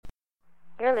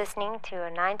You're listening to a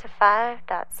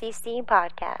 9to5.cc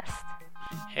podcast.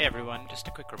 Hey everyone, just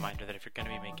a quick reminder that if you're going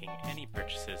to be making any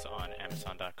purchases on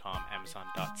Amazon.com,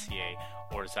 Amazon.ca,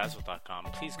 or Zazzle.com,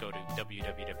 please go to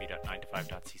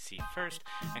www.9to5.cc first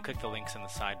and click the links in the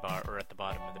sidebar or at the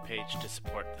bottom of the page to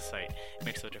support the site. It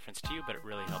makes no difference to you, but it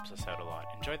really helps us out a lot.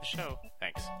 Enjoy the show.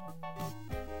 Thanks.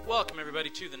 Welcome everybody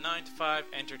to the 9to5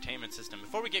 Entertainment System.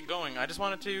 Before we get going, I just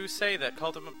wanted to say that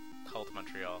Cult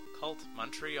Montreal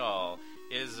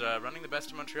is running the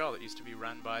Best of Montreal. It used to be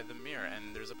run by The Mirror,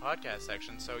 and there's a podcast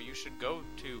section, so you should go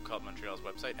to Cult Montreal's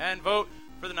website and vote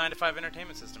for the 9to5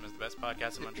 Entertainment System as the best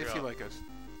podcast in Montreal. If you like us.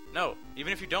 No,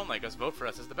 even if you don't like us, vote for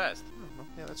us as the best.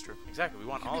 Yeah, that's true. Exactly, we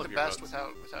want all of your votes. You can be the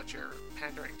best without your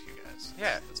pandering to you guys.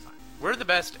 Yeah. That's fine. We're the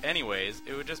best anyways.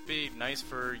 It would just be nice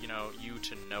for, you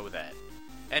to know that.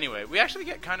 Anyway, we actually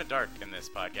get kind of dark in this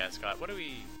podcast, Scott. What do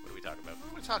we talk about? We're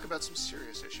going to talk about some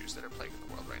serious issues that are plaguing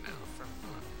the world right now, from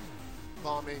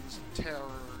bombings, terror,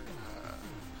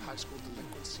 high school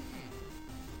delinquency,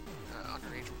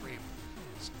 underage rape.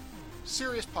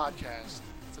 Serious podcast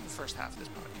for the first half of this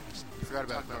podcast. You forgot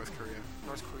about North Korea.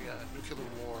 North Korea, nuclear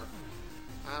war.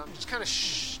 Just kind of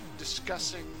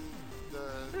discussing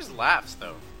There's laughs,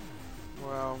 though.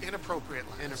 Well, inappropriate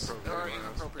laughs.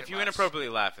 If you inappropriately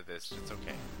laugh at this, it's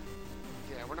okay.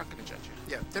 Yeah, we're not going to judge you.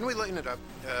 yeah. Then we lighten it up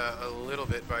a little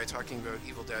bit by talking about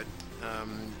Evil Dead,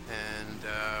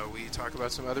 and we talk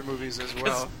about some other movies as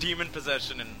well. Demon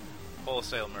possession and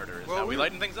wholesale murder is Well, how we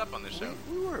lighten things up on this show.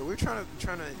 We were trying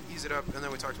to ease it up, and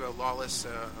then we talked about Lawless,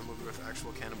 a movie with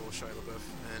actual cannibal Shia LaBeouf,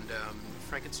 and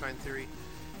Frankenstein Theory,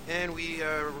 and we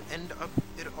end up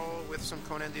it all with some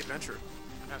Conan the Adventurer.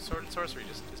 Now, sword and sorcery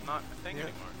just is not a thing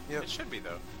anymore. Yep. It should be,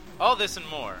 though. All this and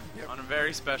more Yep. on a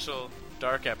very special,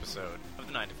 dark episode of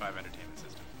the 9to5 Entertainment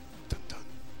System. Dun, dun.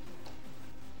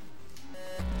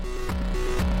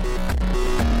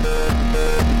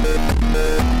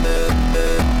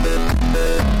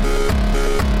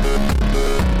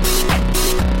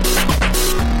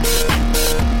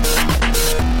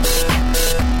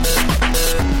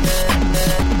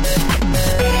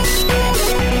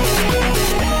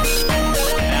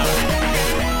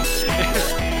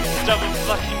 Double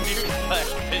fucking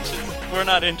newsflash, bitches. We're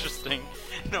not interesting.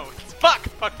 No,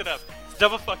 fucked it up. It's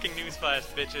double fucking newsflash,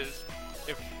 bitches.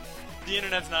 If the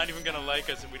internet's not even gonna like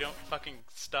us if we don't fucking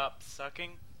stop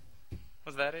sucking.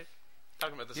 Was that it?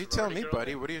 Talking about the You sorority tell me, girl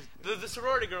buddy. thing. What do you? The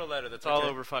sorority girl letter that's all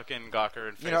over fucking Gawker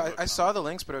and Facebook. I saw the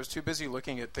links, but I was too busy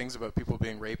looking at things about people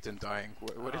being raped and dying.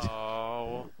 What did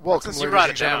Oh. Welcome, You ladies brought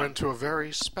and it down. gentlemen, to a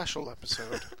very special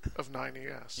episode of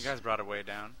 9ES. You guys brought it way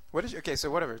down. What is? Okay,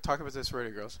 so whatever. Talk about the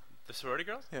sorority girls. The sorority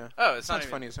girls? Yeah. Oh, it's not Sounds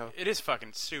even, funny as hell. It is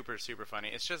fucking super, super funny.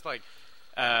 It's just like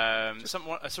a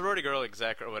sorority girl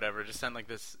exec or whatever just sent like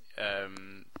this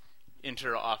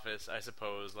inter-office, I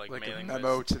suppose, like mailing a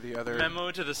memo list. to the other. Memo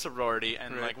to the sorority,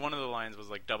 and Right. like one of the lines was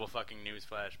like double fucking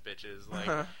newsflash, bitches.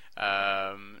 Like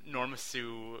Norma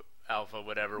Sue Alpha,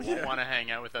 whatever, won't want to hang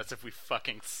out with us if we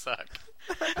fucking suck.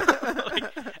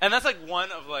 And that's like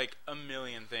one of like a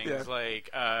million things. Yeah. Like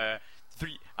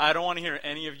I don't want to hear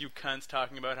any of you cunts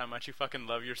talking about how much you fucking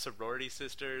love your sorority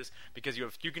sisters, because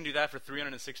you can do that for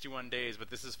 361 days,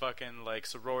 but this is fucking like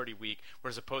sorority week.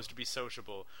 We're supposed to be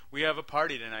sociable. We have a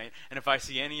party tonight, and if I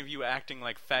see any of you acting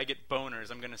like faggot boners,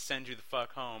 I'm gonna send you the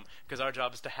fuck home, because our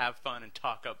job is to have fun and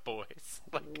talk up boys.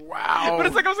 Like, Wow. But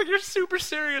it's like, I was like, you're super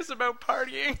serious about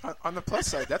partying. On the plus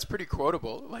side, that's pretty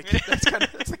quotable. Like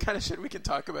that's the kind of shit we can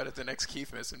talk about at the next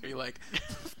Keith Miss and be like,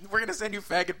 we're gonna send you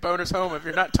faggot boners home if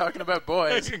you're not talking about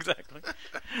boys. Exactly.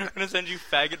 I'm gonna send you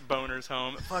faggot boners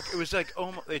home. Fuck, it was like,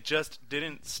 it just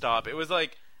didn't stop. It was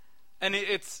like, and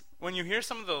it's, when you hear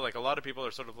some of the, like, a lot of people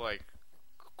are sort of like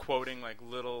quoting like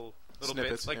little Snippets,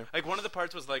 bits. Like, yeah. like one of the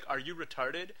parts was like, are you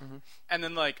retarded? Mm-hmm. And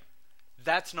then like,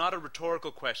 that's not a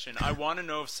rhetorical question. I want to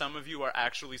know if some of you are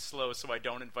actually slow so I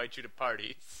don't invite you to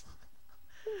parties.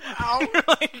 Wow. You're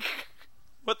like,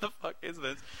 what the fuck is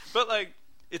this? But like,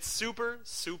 it's super,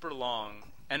 super long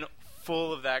and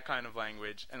full of that kind of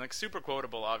language, and like super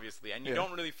quotable, obviously, and you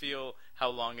don't really feel how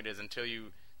long it is until you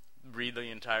read the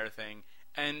entire thing.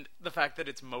 And the fact that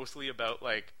it's mostly about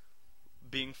like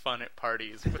being fun at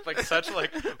parties with like such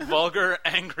like vulgar,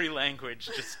 angry language,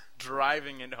 just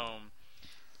driving it home.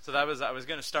 So I was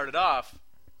going to start it off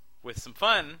with some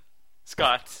fun,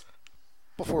 Scott.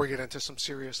 Before we get into some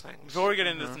serious things. Before we get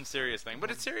into some serious thing, but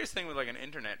it's serious thing with like an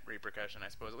internet repercussion, I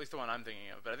suppose. At least the one I'm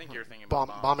thinking of. But I think you're thinking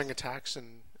about bombing attacks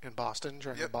in Boston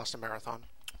during the Boston Marathon.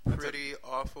 Pretty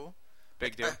awful.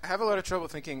 Big deal. I have a lot of trouble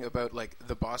thinking about like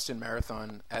the Boston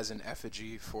Marathon as an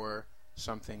effigy for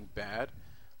something bad.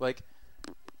 Like,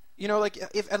 like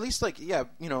if at least like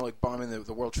like bombing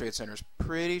the World Trade Center is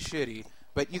pretty shitty.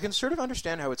 But you can sort of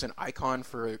understand how it's an icon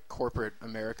for corporate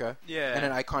America Yeah. and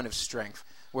an icon of strength.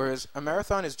 Whereas a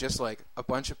marathon is just like a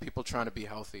bunch of people trying to be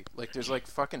healthy. Like there's like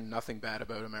fucking nothing bad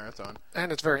about a marathon.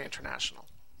 And it's very international.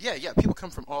 Yeah, people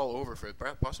come from all over for it.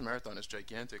 Boston Marathon is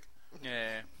gigantic.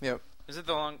 Yeah. Yep. Is it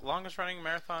the longest running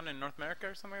marathon in North America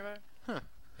or something like that? Huh.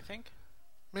 I think.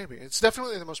 Maybe. It's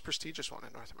definitely the most prestigious one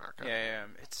in North America. Yeah.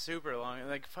 It's super long.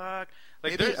 Like, fuck.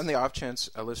 Like, Maybe on the off chance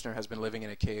a listener has been living in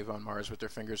a cave on Mars with their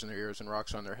fingers in their ears and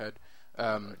rocks on their head.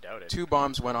 I doubt it. 2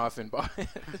 bombs went off in Boston.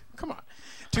 Come on.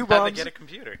 2 How'd bombs they get a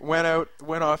computer? went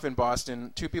off in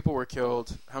Boston. 2 people were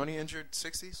killed. How many injured?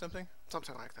 60 something?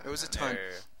 Something like that. It was a ton.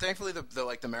 Yeah. Thankfully,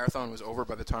 the marathon was over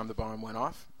by the time the bomb went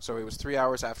off. So it was 3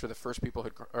 hours after the first people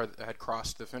had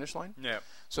crossed the finish line. Yeah.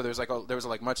 So there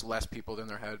was much less people than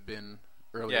there had been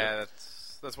earlier. Yeah,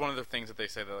 that's one of the things that they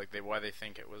say that like why they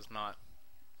think it was not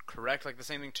correct. Like the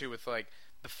same thing too with like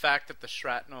the fact that the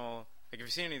shrapnel. Like, if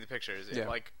you've seen any of the pictures, it,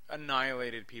 like,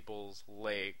 annihilated people's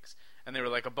legs. And they were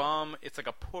like, a bomb, it's like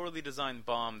a poorly designed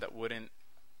bomb that wouldn't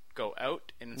go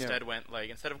out. And instead went, like,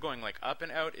 instead of going, like, up and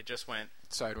out, it just went...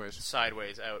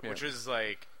 Sideways out, which was,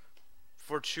 like,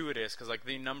 fortuitous. Because, like,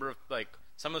 the number of, like,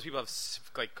 some of those people have,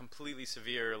 like, completely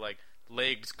severe, like,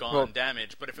 legs gone,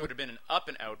 damaged. But if it would have been an up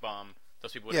and out bomb,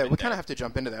 those people would have been we dead. kind of have to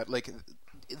jump into that. Like,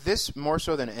 this, more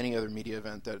so than any other media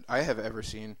event that I have ever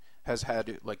seen, has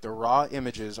had like the raw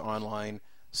images online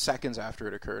seconds after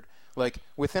it occurred. Like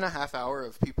within a half hour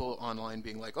of people online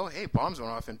being like, "Oh, hey, bombs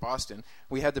went off in Boston,"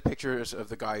 we had the pictures of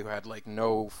the guy who had like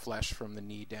no flesh from the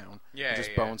knee down,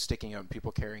 just bones sticking out, and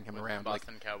people carrying him around. The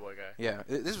Boston cowboy guy. Yeah,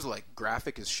 this was like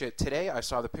graphic as shit. Today, I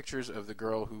saw the pictures of the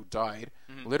girl who died,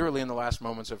 literally in the last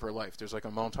moments of her life. There's like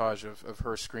a montage of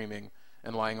her screaming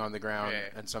and lying on the ground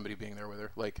and somebody being there with her.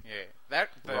 Like,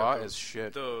 raw as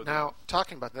shit. Now,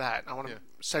 talking about that, I want to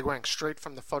segueing straight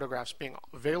from the photographs being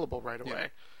available right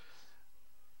away.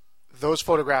 Those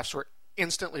photographs were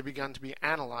instantly begun to be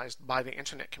analyzed by the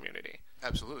internet community.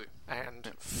 Absolutely.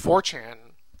 And 4chan,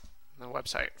 the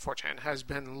website 4chan, has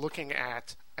been looking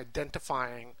at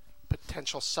identifying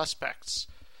potential suspects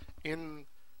in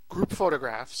group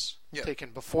photographs taken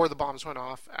before the bombs went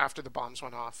off, after the bombs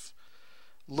went off,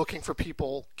 looking for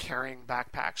people carrying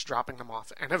backpacks, dropping them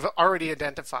off, and have already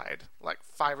identified like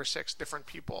 5 or 6 different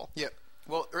people. Yeah.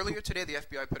 Well, earlier today, the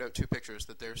FBI put out 2 pictures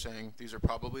that they're saying these are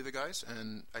probably the guys,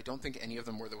 and I don't think any of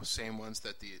them were the same ones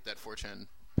that that 4chan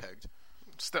pegged.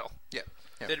 Still. Yeah.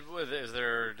 Do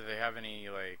they have any,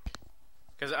 like...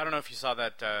 Because I don't know if you saw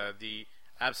that, the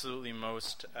absolutely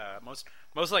most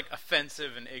like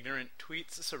offensive and ignorant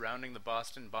tweets surrounding the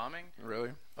Boston bombing.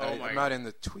 Really? I'm not in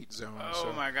the tweet zone.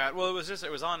 Oh my god! Well, it was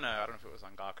on. I don't know if it was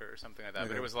on Gawker or something like that,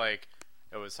 but it was like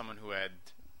someone who had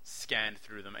scanned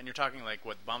through them. And you're talking like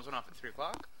what? Bombs went off at 3:00.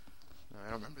 No, I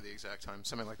don't remember the exact time.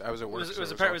 Something like that. I was at work.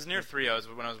 It was near 3.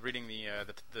 When I was reading the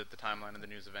timeline of the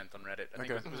news event on Reddit. I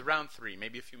think it was around 3,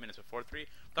 maybe a few minutes before 3. I'm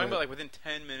talking about like within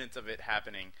 10 minutes of it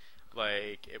happening.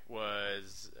 Like it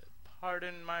was.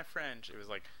 Pardon my French. It was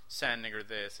like sand nigger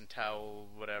this and towel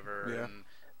whatever and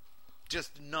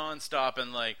just nonstop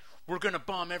and like we're gonna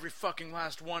bomb every fucking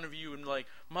last one of you and like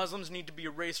Muslims need to be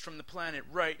erased from the planet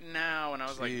right now. And I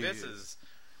was like, this is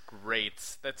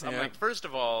great. I'm like, first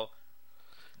of all,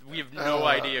 we have no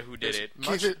idea who did it.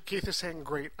 Keith is saying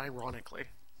great ironically.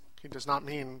 He does not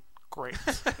mean great.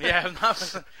 And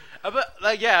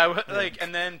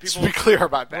then people. Let's be clear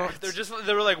about that. Well,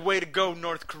 they were like, way to go,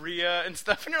 North Korea and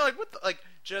stuff, and you're like, what the, like,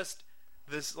 just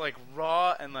this like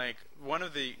raw and like one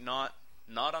of the not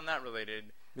on that related.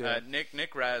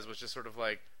 Nick Raz was just sort of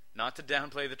like, not to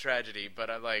downplay the tragedy, but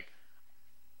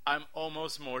I'm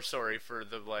almost more sorry for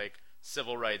the like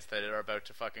civil rights that are about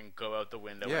to fucking go out the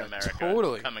window in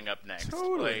America coming up next.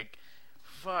 Like,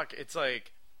 fuck, it's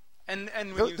like. And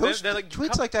when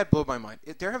tweets like that blow my mind.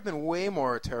 There have been way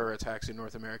more terror attacks in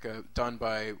North America done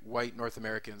by white North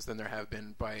Americans than there have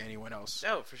been by anyone else.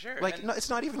 Oh, for sure. Like, it's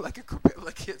not even like a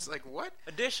like it's like what?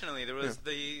 Additionally, there was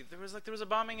a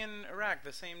bombing in Iraq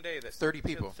the same day that 30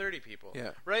 people. 30 people.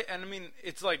 Yeah. Right. And I mean,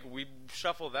 it's like we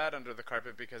shuffle that under the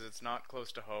carpet because it's not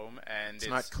close to home and it's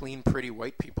not clean, pretty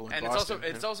white people in Boston.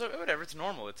 And it's also whatever. It's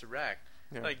normal. It's Iraq.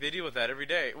 Yeah. Like, they deal with that every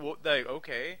day. Well, like,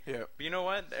 okay. Yeah. But you know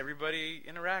what? Everybody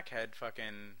in Iraq had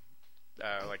fucking,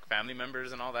 like, family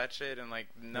members and all that shit. And, like,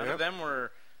 none of them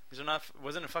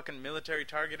wasn't a fucking military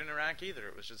target in Iraq either.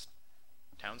 It was just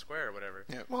town square or whatever.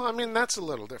 Yeah. Well, I mean, that's a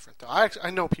little different, though. I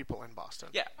know people in Boston.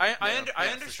 Yeah, I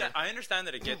understand. Sure. I understand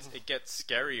that it gets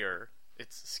scarier.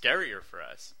 It's scarier for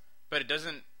us. But it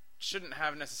shouldn't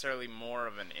have necessarily more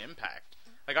of an impact.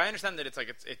 Like, I understand that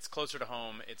it's closer to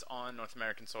home. It's on North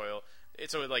American soil.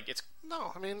 it's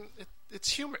No, I mean, it's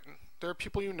human. There are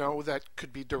people you know that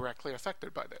could be directly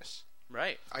affected by this.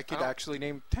 right. I could actually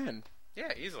name 10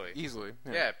 Yeah, easily. easily.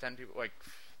 Yeah, 10 people. Like,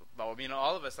 well, I mean,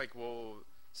 all of us. Like, well,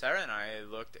 Sarah and I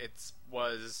looked. If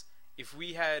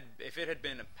it had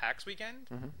been a PAX weekend,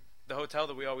 the hotel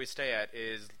that we always stay at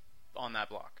is on that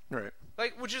block. Right.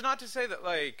 Like, which is not to say that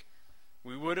like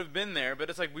we would have been there, but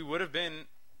it's like we would have been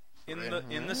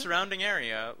in the surrounding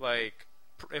area. Like,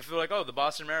 if they're like, oh, the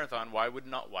Boston Marathon, why would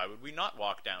we not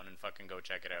walk down and fucking go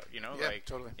check it out? You know, Yeah, like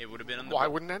totally. it would have been on the Why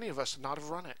wouldn't any of us not have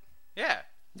run it? yeah.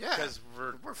 Yeah. Because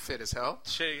We're fit as hell.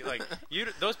 shitty, like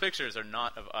those pictures are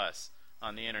not of us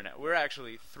on the internet. We're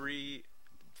actually 3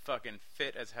 fucking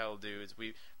fit as hell dudes.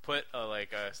 We put a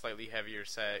slightly heavier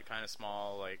set, kind of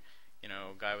small, like, you know,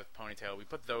 guy with ponytail. We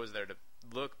put those there to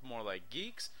look more like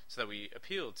geeks so that we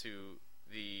appeal to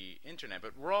the internet.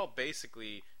 But we're all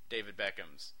basically David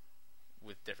Beckhams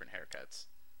with different haircuts.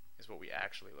 Is what we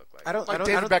actually look like. I don't.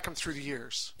 David Beckham through the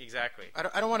years. Exactly.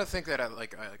 I don't want to think that I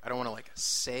don't want to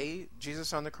say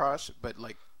Jesus on the cross, but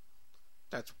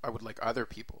I would like other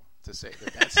people to say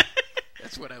that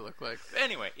that's what I look like.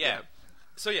 Anyway, yeah.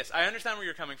 So yes, I understand where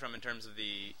you're coming from in terms of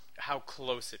how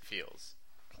close it feels.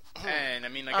 And I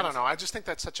mean, like, I don't know. I just think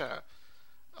that's such a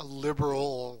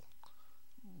liberal,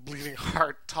 bleeding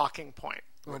heart talking point.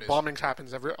 When bombings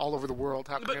happens all over the world,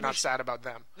 how come you're not sad about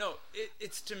them? No,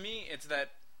 it's to me, it's that,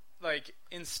 like,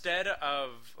 instead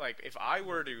of, like, if I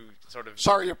were to sort of...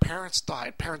 Sorry, your parents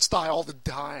died. Parents die all the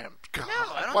time. God,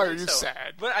 No, I don't why think are you so.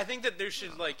 sad? But I think that there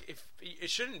should, like, it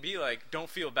shouldn't be like, don't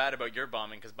feel bad about your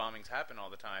bombing because bombings happen all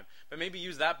the time. But maybe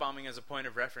use that bombing as a point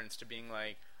of reference to being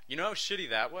like, you know how shitty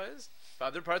that was?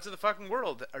 Other parts of the fucking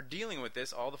world are dealing with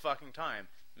this all the fucking time.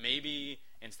 Maybe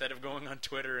instead of going on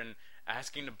Twitter and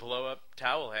asking to blow up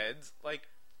towel heads, like,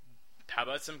 how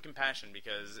about some compassion,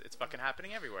 because it's fucking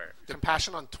happening everywhere.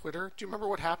 Compassion on Twitter. Do you remember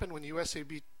what happened when USA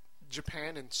beat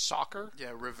Japan in soccer?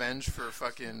 Yeah, revenge for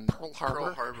fucking Pearl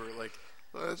Harbor. Like,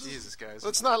 Jesus, guys.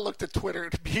 Let's not look to Twitter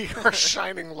to be our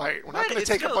shining light. We're not going to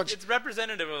take a bunch. It's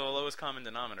representative of the lowest common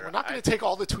denominator. We're not going to take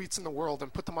all the tweets in the world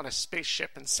and put them on a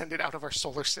spaceship and send it out of our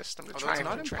solar system to try It's and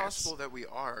not contrast. impossible that we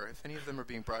are. If any of them are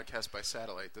being broadcast by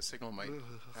satellite, the signal might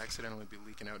accidentally be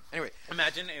leaking out. Anyway.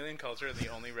 Imagine alien culture, the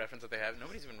only reference that they have.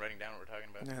 Nobody's even writing down what we're talking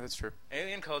about. Yeah, that's true.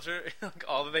 Alien culture,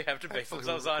 all that they have to base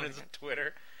themselves on is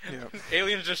Twitter. Yeah.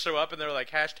 Aliens just show up and they're like,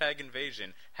 hashtag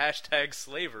invasion, hashtag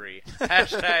slavery,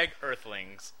 hashtag earthlings.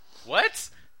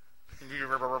 What?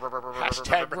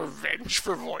 Hashtag revenge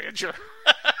for Voyager.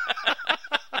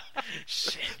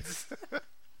 Shit. I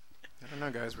don't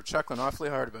know, guys. We're chuckling awfully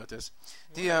hard about this.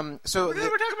 We're talking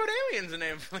about aliens and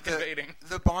invading.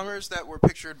 The bombers that were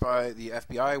pictured by the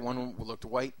FBI, one looked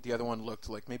white, the other one looked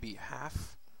like maybe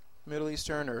half Middle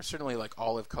Eastern, or certainly like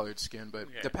olive-colored skin. But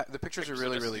the pictures are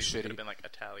really, really shitty. Could have been like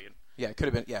Italian. Yeah, it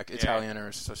could have been Italian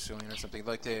or Sicilian or something.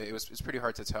 Like it's pretty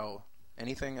hard to tell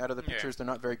anything out of the pictures. They're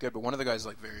not very good, but one of the guys is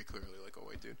like very clearly like a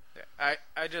white dude. Yeah.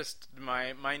 I just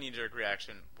my knee-jerk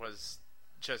reaction was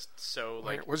just so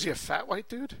like. Wait, was he a fat white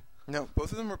dude? No,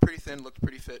 both of them were pretty thin, looked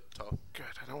pretty fit, tall. Good.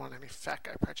 I don't want any fat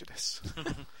guy prejudice.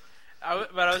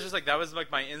 But I was just like, that was like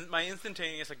my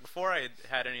instantaneous, like, before I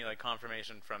had any like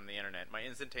confirmation from the internet, my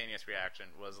instantaneous reaction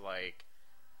was like,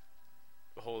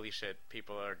 holy shit,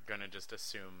 people are gonna just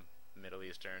assume Middle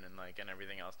Eastern and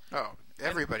everything else. Oh,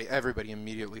 everybody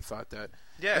immediately thought that.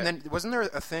 Yeah. And then wasn't there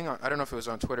a thing? I don't know if it was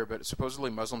on Twitter, but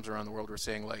supposedly Muslims around the world were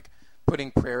saying like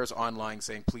putting prayers online,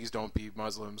 saying please don't be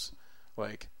Muslims.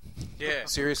 Like, yeah,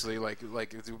 seriously, like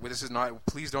this is not.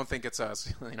 Please don't think it's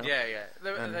us. You know? Yeah.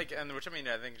 And which I mean,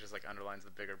 I think just like underlines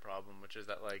the bigger problem, which is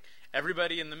that like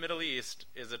everybody in the Middle East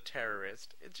is a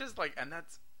terrorist. It's just like, and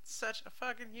that's such a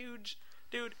fucking huge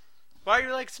dude. Why are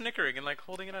you like snickering and like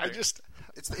holding it under? It's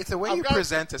the way you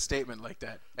present a statement like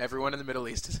that. Everyone in the Middle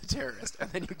East is a terrorist,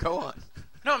 and then you go on.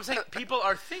 No, I'm saying people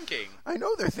are thinking. I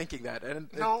know they're thinking that, and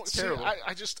no, it's terrible.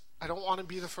 I don't want to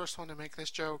be the first one to make this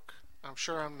joke. I'm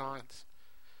sure I'm not.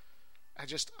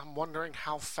 I'm wondering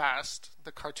how fast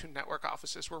the Cartoon Network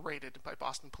offices were raided by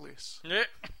Boston police. Yeah.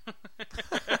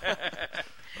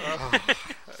 I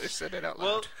said it out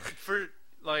loud.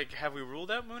 Well, have we ruled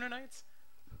out Moonanites?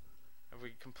 Have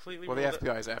we completely? Well, the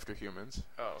FBI is after humans.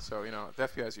 Oh, so the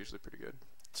FBI is usually pretty good.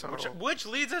 So, which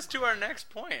leads us to our next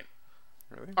point.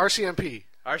 Really?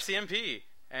 RCMP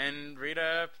and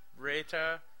Rita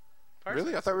Parsons.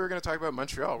 Really? I thought we were going to talk about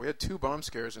Montreal. We had 2 bomb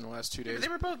scares in the last 2 days. They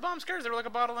were both bomb scares. They were like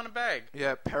a bottle in a bag.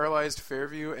 Yeah, paralyzed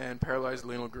Fairview and paralyzed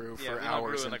Lionel Grove for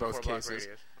hours in both cases.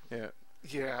 Yeah.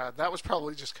 Yeah, that was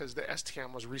probably just because the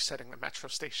STM was resetting the metro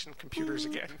station computers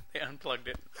again. They unplugged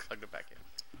it, plugged it back in.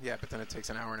 Yeah, but then it takes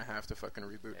an hour and a half to fucking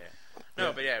reboot. Yeah. No,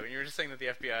 Yeah. but yeah, when you were just saying that the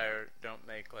FBI don't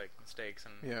make like mistakes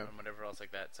and, Yeah. and whatever else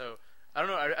like that. So I don't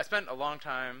know. I spent a long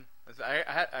time.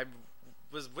 I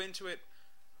was into it.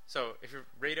 So if you're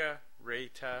Rita,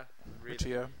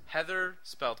 Heather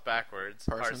spelt backwards,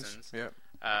 Parsons. Yeah.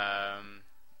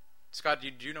 Scott, do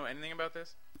you know anything about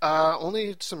this?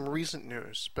 Only some recent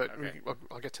news, but Okay.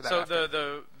 I'll get to that. So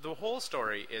after. the whole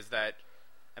story is that,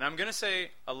 and I'm gonna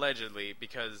say allegedly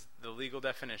because the legal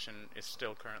definition is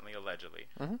still currently allegedly,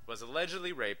 was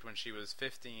allegedly raped when she was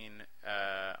 15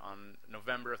 on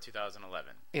November of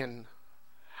 2011. in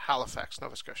Halifax,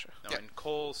 Nova Scotia. No, in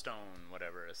Coalstone,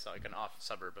 whatever. It's like an off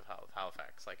suburb of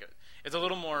Halifax. Like it's a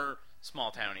little more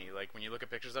small towny. Like when you look at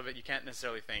pictures of it, you can't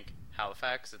necessarily think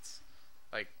Halifax. It's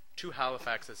like to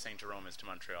Halifax as Saint Jerome is to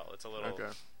Montreal. It's a little. Okay.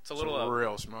 It's a little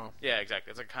real small. Yeah, exactly.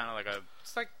 It's like kind of like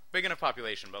it's like big enough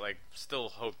population, but like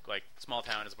still like small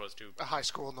town as opposed to A high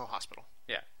school, no hospital.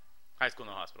 high school,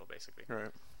 no hospital, basically. Right.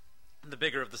 The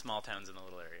bigger of the small towns in the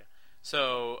little area.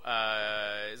 So,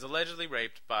 is allegedly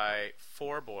raped by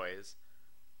 4 boys.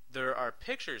 There are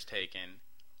pictures taken.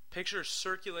 Pictures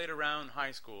circulate around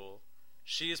high school.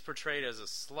 She is portrayed as a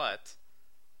slut.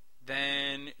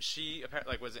 Then she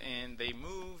apparently was in. They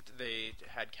moved. They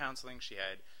had counseling. She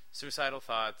had suicidal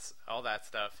thoughts. All that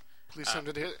stuff.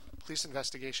 Police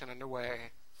investigation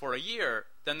underway. For a year.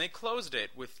 Then they closed it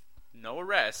with no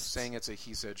arrests. Saying it's a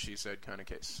he said, she said kind of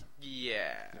case.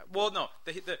 Yeah. Well, no.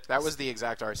 That was the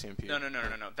exact RCMP. No.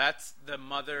 That's the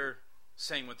mother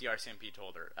saying what the RCMP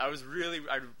told her. I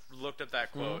looked up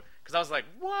that quote because I was like,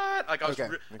 what? Like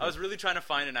I was really trying to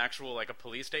find an actual like a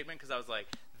police statement because I was like,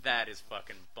 that is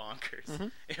fucking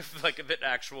bonkers. If like the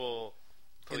actual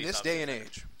police in this day and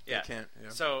age, yeah. They can't. Yeah.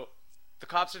 So the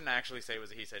cops didn't actually say it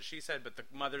was a he said, she said, but the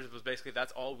mother was basically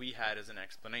that's all we had as an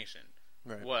explanation.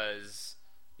 Right. Was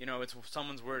it's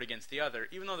someone's word against the other,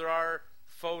 even though there are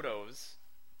photos,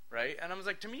 right? And I was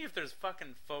like, to me, if there's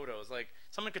fucking photos, like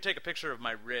someone could take a picture of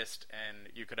my wrist and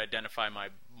you could identify my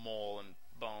mole and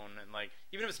bone, and like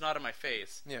even if it's not on my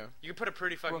face, Yeah. you could put a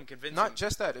pretty fucking convincing. Not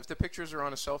just that. If the pictures are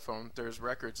on a cell phone, there's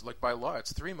records. Like by law,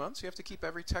 it's 3 months. You have to keep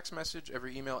every text message,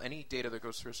 every email, any data that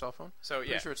goes through a cell phone. So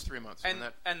Pretty sure it's 3 months.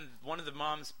 And one of the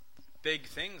mom's big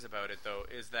things about it though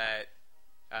is that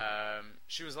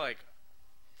she was like,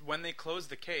 when they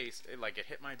closed the case, it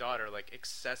hit my daughter like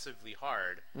excessively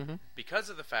hard because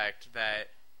of the fact that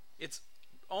it's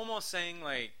almost saying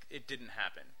like it didn't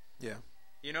happen. Yeah.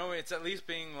 It's at least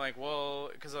being like, well,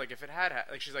 because like if it had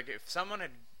like she's like if someone had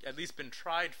at least been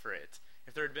tried for it,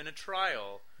 if there had been a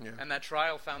trial and that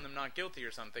trial found them not guilty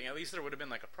or something, at least there would have been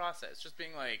like a process. Just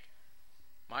being like,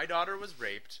 my daughter was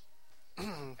raped,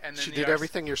 and then She did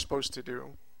everything you're supposed to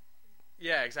do.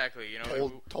 Yeah, exactly.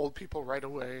 Told people right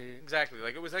away. Exactly.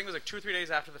 Like I think it was like 2 or 3 days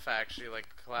after the fact. She like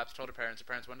collapsed, told her parents. Her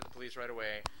parents went to the police right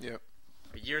away. Yep.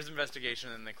 A year's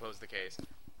investigation, and then they closed the case.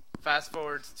 Fast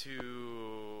forward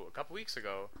to a couple weeks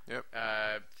ago. Yep.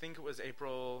 I think it was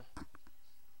April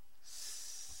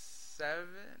 7th,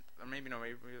 or maybe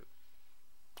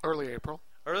Early April.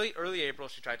 Early April.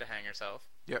 She tried to hang herself.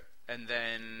 Yep. And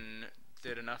then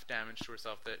did enough damage to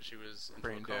herself that she was in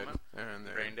Brain a coma. dead. And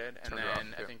Brain dead. And turned then her off,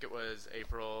 I yeah. think it was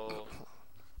April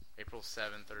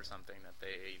 7th or something that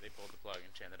they pulled the plug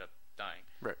and she ended up dying.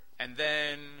 Right. And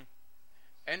then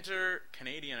enter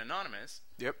Canadian Anonymous.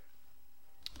 Yep.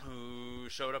 Who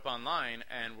showed up online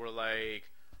and were like,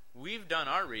 we've done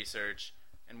our research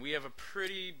and we have a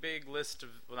pretty big list of,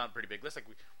 well, not a pretty big list, like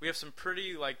we have some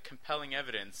pretty like compelling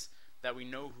evidence that we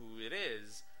know who it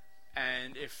is,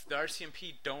 and if the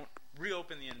RCMP don't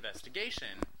reopen the investigation,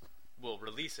 we'll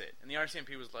release it. And the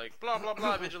RCMP was like, blah blah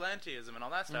blah, vigilantism and all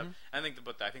that stuff. And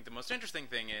I think the most interesting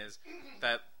thing is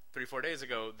that 3-4 days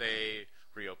ago they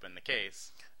reopened the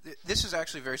case. This is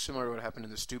actually very similar to what happened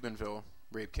in the Steubenville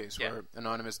rape case, Yeah. where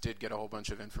Anonymous did get a whole bunch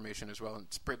of information as well, and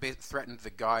threatened the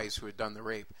guys who had done the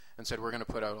rape, and said, we're going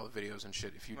to put out all the videos and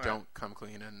shit if you Right. don't come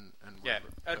clean and Yeah,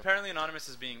 whatever. apparently Anonymous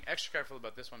is being extra careful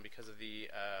about this one because of the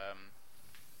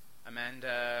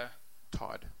Amanda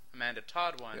Todd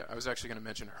one. Yeah, I was actually going to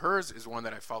mention hers is one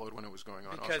that I followed when it was going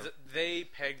on. Because also. they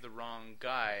pegged the wrong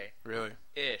guy. Really?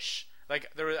 Ish. Like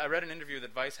I read an interview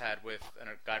that Vice had with a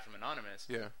guy from Anonymous.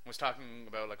 Yeah. Was talking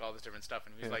about like all this different stuff,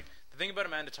 and he was like, the thing about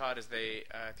Amanda Todd is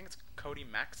I think it's Cody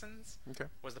Maxons. Okay.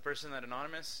 Was the person that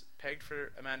Anonymous pegged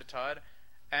for Amanda Todd,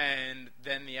 and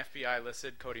then the FBI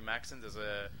listed Cody Maxons as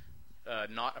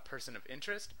not a person of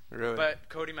interest. Really? But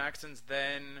Cody Maxons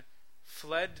then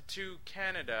fled to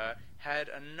Canada, had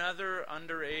another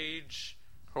underage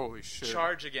Holy shit.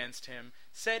 charge against him,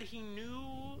 said he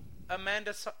knew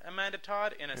Amanda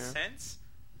Todd in a sense,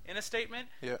 in a statement,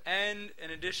 and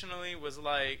additionally was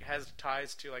like has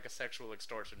ties to like a sexual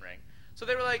extortion ring. So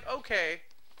they were like, okay,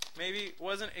 maybe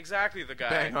wasn't exactly the guy.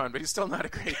 Bang on, but he's still not a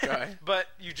great guy. But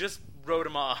you just wrote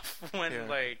him off when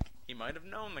like he might have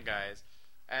known the guys.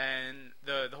 And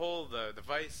the whole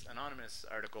Vice Anonymous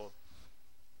article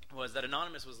was that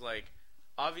Anonymous was like,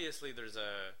 obviously there's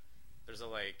a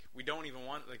like, we don't even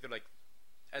want, like, they're like,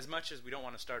 as much as we don't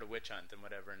want to start a witch hunt and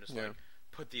whatever and just like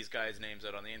put these guys' names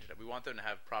out on the internet, we want them to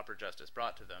have proper justice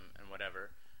brought to them and whatever.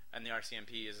 And the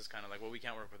RCMP is just kind of like, well, we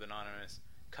can't work with Anonymous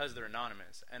because they're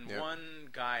anonymous. And one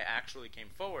guy actually came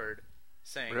forward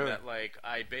saying that like,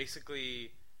 I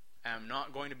basically am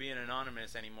not going to be an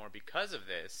anonymous anymore because of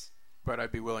this. But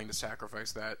I'd be willing to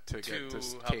sacrifice that to get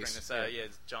this help case. Bring this out. Yeah,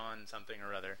 it's John something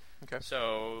or other. Okay.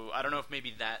 So I don't know if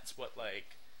maybe that's what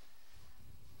like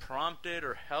prompted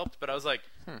or helped, but I was like,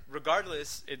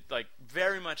 regardless, it like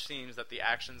very much seems that the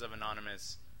actions of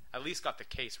Anonymous at least got the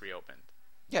case reopened.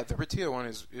 Yeah, the Ratia one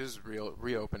is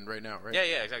reopened right now, right? Yeah,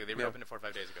 exactly. They reopened it 4 or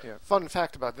 5 days ago. Yeah. Fun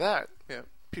fact about that. Yeah.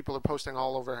 People are posting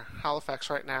all over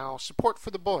Halifax right now. Support for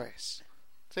the boys.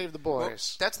 Save the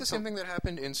boys. Well, that's the same thing that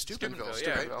happened in Steubenville,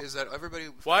 right? Is that everybody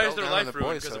Why fell is their down on life the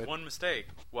ruined boys' because of side. one mistake?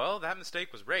 Well, that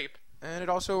mistake was rape. And it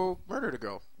also murdered a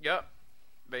girl. Yep.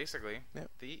 Basically.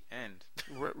 Yep. The end.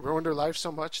 Ruined her life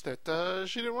so much that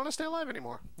she didn't want to stay alive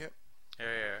anymore. Yep. Yeah.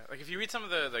 Like if you read some of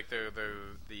the like the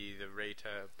Rita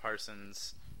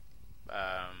Parsons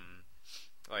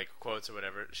like quotes or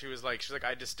whatever, she's like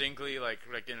I distinctly like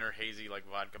in her hazy like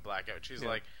vodka blackout, she's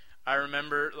like, I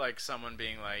remember like someone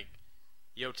being like,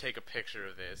 yo, take a picture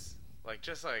of this. Like,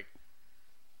 just like,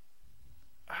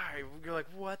 you're like,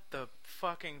 what the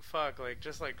fucking fuck? Like,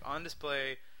 just like on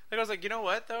display. Like, I was like, you know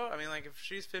what though? I mean, like, if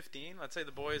she's 15, let's say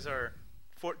the boys are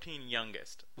 14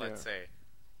 youngest, let's say.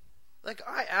 Like,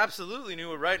 I absolutely knew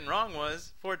what right and wrong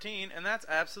was, 14, and that's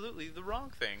absolutely the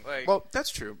wrong thing. Like, well, that's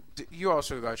true. You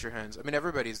also got your hands. I mean,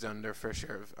 everybody's done their fair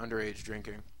share of underage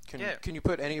drinking. Can you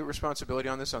put any responsibility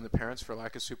on this on the parents for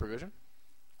lack of supervision?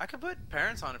 I could put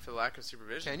parents on it for the lack of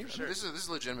supervision. Can you? Sure. This is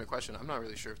a legitimate question. I'm not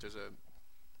really sure if there's a.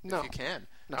 No. If you can.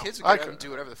 No. Kids can go out and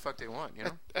do whatever the fuck they want, you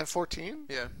know? At 14?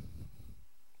 Yeah.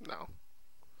 No.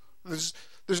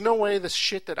 There's no way the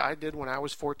shit that I did when I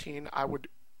was 14 I would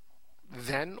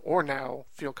then or now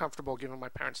feel comfortable giving my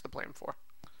parents the blame for.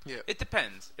 Yeah. It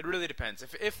depends. It really depends.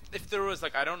 If there was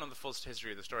like, I don't know the full history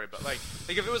of the story, but like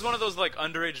if it was one of those like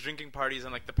underage drinking parties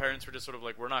and like the parents were just sort of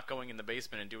like, we're not going in the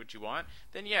basement and do what you want,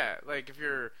 then yeah, like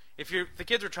if the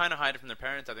kids were trying to hide it from their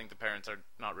parents, I think the parents are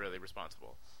not really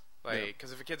responsible. Like,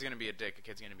 because if a kid's gonna be a dick, a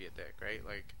kid's gonna be a dick, right?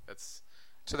 Like that's.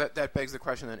 So that begs the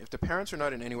question then: if the parents are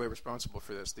not in any way responsible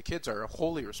for this, the kids are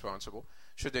wholly responsible.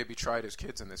 Should they be tried as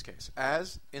kids in this case?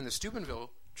 As in the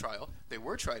Steubenville trial, they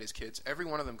were tried as kids. Every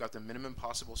one of them got the minimum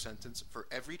possible sentence for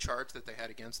every charge that they had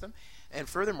against them. And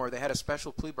furthermore, they had a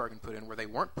special plea bargain put in where they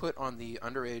weren't put on the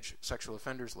underage sexual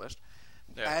offenders list,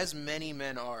 as many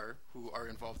men are who are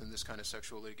involved in this kind of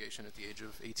sexual litigation at the age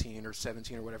of 18 or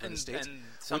 17 or whatever in the States,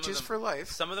 which is for life.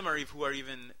 Some of them are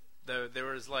even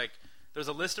there's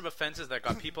a list of offenses that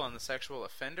got people on the sexual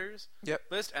offenders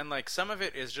list, and like some of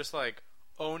it is just like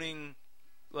owning,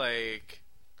 like,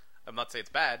 I'm not saying it's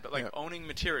bad, but like owning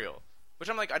material, which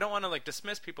I'm like, I don't want to like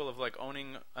dismiss people of like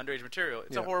owning underage material.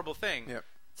 It's a horrible thing.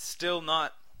 Still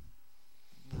not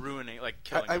ruining, like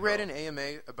killing. I read an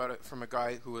AMA about it from a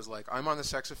guy who was like, I'm on the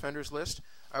sex offenders list.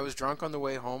 I was drunk on the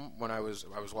way home when I was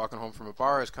walking home from a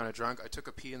bar. I was kind of drunk. I took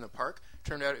a pee in the park.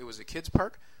 Turned out it was a kids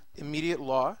park. Immediate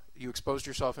law. You exposed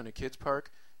yourself in a kids park.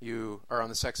 You are on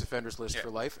the sex offenders list for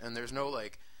life. And there's no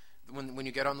like, when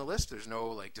you get on the list, there's no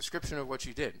like description of what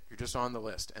you did. You're just on the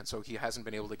list. And so he hasn't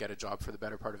been able to get a job for the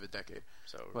better part of a decade.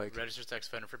 So like, registered sex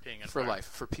offender for peeing in a for park. life,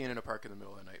 for peeing in a park in the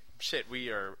middle of the night. Shit, we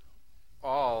are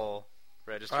all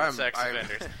registered sex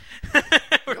offenders.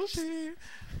 Guilty.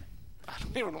 I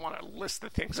don't even want to list the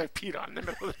things I peed on in the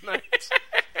middle of the night.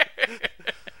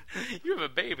 You have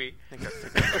a baby.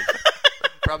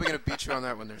 Probably going to beat you on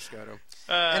that one there, Scotto.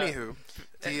 Anywho.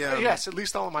 Yes, at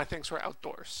least all of my things were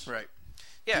outdoors. Right.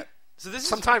 Yeah. So this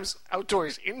sometimes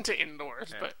outdoors into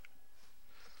indoors, but...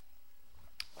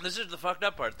 This is the fucked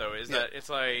up part, though, is that it's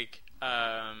like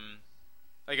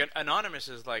Anonymous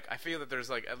is like, I feel that there's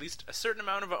like at least a certain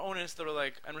amount of onus that are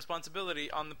like, and responsibility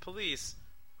on the police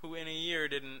who in a year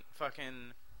didn't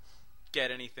fucking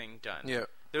get anything done. Yeah.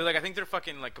 They're like, I think they're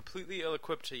fucking like completely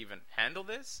ill-equipped to even handle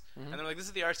this. And they're like, this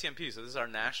is the RCMP, so this is our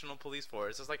national police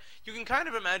force. It's like, you can kind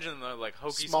of imagine the like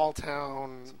hokey small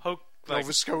town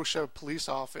Nova Scotia police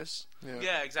office.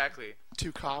 Yeah, exactly.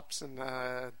 2 cops and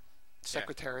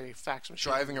secretary fax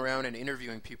machine. Driving around and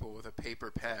interviewing people with a paper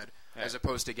pad as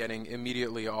opposed to getting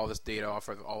immediately all this data off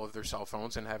of all of their cell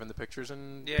phones and having the pictures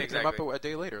and Yeah, picking them exactly. up a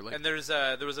day later. Like, And there was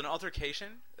an altercation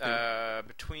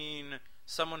between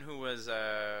someone who was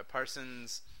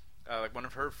Parsons, like one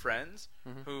of her friends,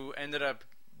 who ended up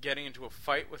getting into a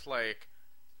fight with like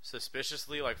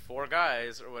suspiciously like 4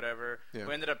 guys or whatever,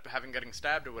 who ended up getting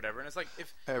stabbed or whatever. And it's like,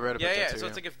 if I read about that too, so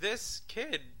it's like, if this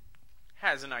kid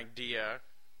has an idea,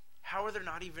 how are there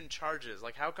not even charges?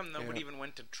 Like, how come nobody even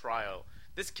went to trial?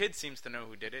 This kid seems to know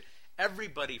who did it.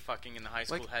 Everybody fucking in the high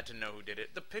school had to know who did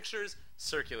it. The pictures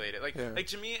circulated. Like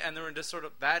to me, and there were just sort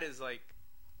of, that is like,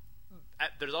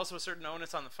 there's also a certain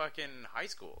onus on the fucking high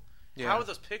school. Yeah. How are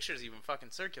those pictures even fucking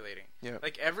circulating? Yeah.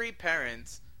 Like, every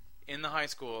parent in the high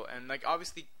school, and like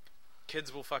obviously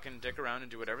kids will fucking dick around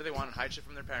and do whatever they want and hide shit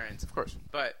from their parents. of course.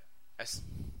 But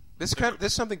This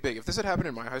is something big. If this had happened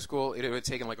in my high school, it would have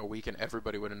taken like a week and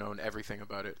everybody would have known everything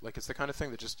about it. Like, it's the kind of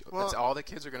thing that that's all the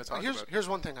kids are going to talk about. Here's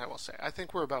one thing I will say. I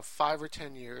think we're about 5 or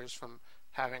 10 years from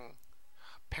having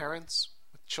parents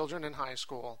with children in high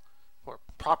school who are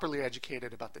properly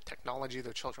educated about the technology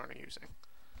their children are using.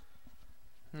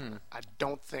 I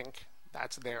don't think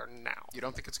that's there now. You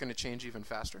don't think it's going to change even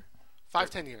faster?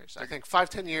 5-10 years. I think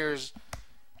 5-10 years,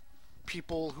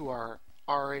 people who are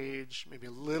our age, maybe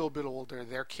a little bit older,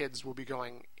 their kids will be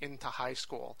going into high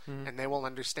school, and they will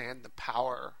understand the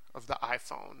power of the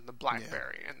iPhone, the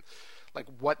BlackBerry, and like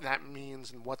what that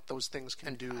means and what those things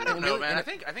can do. I don't know, man. I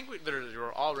think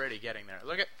we're already getting there.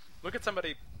 Look at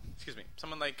somebody. Excuse me.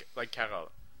 Someone like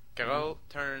Carol. Carol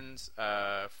turns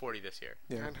 40 this year.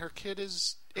 Yeah. And her kid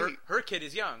is 8. Her kid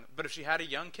is young, but if she had a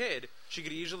young kid, she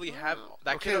could easily have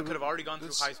that kid could have already gone through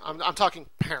high school. I'm talking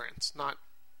parents, not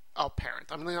a parent.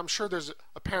 I mean, I'm sure there's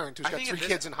a parent who's got 3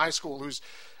 kids in high school who's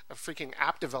a freaking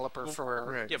app developer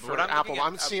for Apple.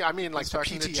 I mean, like the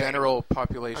PTA. The general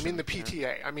population. I mean the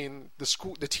PTA. I mean the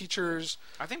school, the teachers.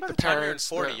 I think by the time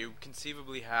parents, you're 40, you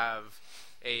conceivably have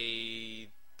a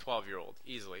 12-year-old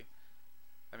easily.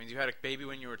 That means you had a baby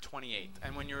when you were 28,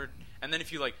 and then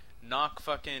if you like knock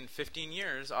fucking 15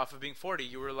 years off of being 40,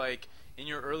 you were like in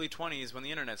your early 20s when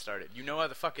the internet started. You know how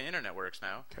the fucking internet works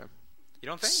now. Okay. You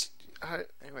don't think?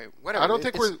 Anyway, whatever. I don't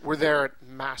think we're there at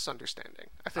mass understanding.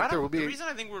 I think there will be. The reason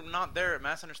I think we're not there at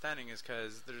mass understanding is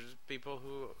because there's people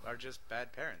who are just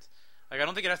bad parents. Like, I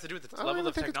don't think it has to do with the level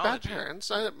of technology. I don't think it's bad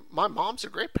parents. My mom's a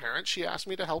great parent. She asked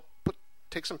me to help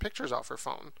take some pictures off her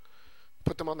phone,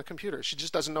 put them on the computer. She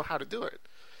just doesn't know how to do it.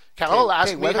 Carol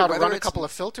asked me how to run a couple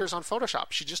of filters on Photoshop.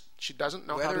 She doesn't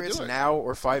know how to do it. Whether it's now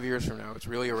or 5 years from now, it's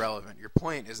really irrelevant. Your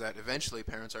point is that eventually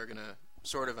parents are going to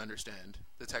sort of understand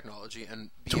the technology and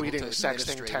be able to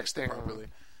sexting, texting, properly.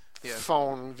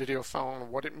 Phone, video phone,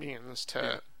 what it means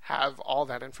to have all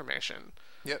that information.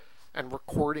 Yep. And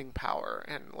recording power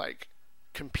and like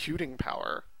computing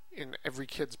power in every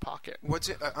kid's pocket.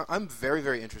 I'm very,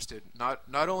 very interested, not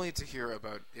only to hear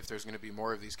about if there's going to be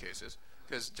more of these cases,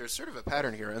 because there's sort of a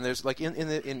pattern here, and there's like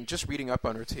in just reading up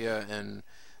on Urtia and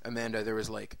Amanda, there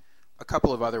was like a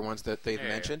couple of other ones that they've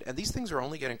mentioned, and these things are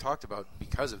only getting talked about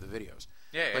because of the videos.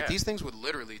 These things would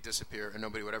literally disappear, and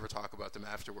nobody would ever talk about them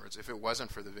afterwards if it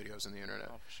wasn't for the videos and the internet.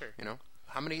 Oh, for sure. You know,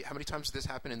 how many times did this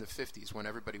happen in the 50s when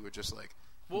everybody would just like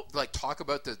talk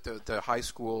about the high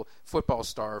school football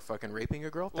star fucking raping a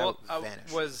girl? That would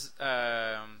vanish. Was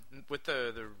with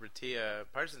the Ratia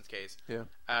Parsons case?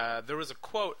 Yeah. There was a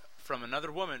quote from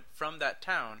another woman from that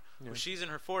town who she's in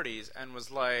her 40s and was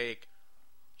like,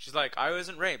 she's like, I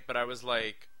wasn't raped, but I was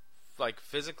like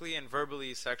physically and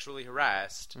verbally sexually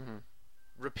harassed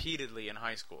repeatedly in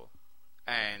high school,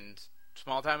 and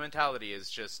small town mentality is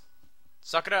just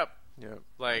suck it up. Yeah.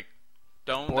 Like,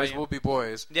 don't boys will be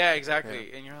boys. Yeah, exactly.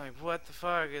 Yeah. And you're like, what the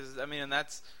fuck is? I mean, and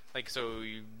that's like, so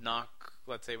you knock,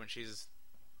 let's say when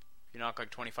you knock like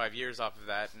 25 years off of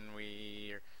that, and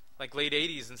we're like late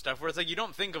 80s and stuff, where it's like you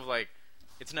don't think of like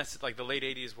it's like the late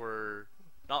 80s were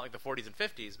not like the 40s and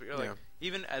 50s, but you're like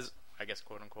even as I guess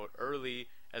quote unquote early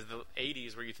as the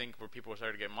 80s, where you think where people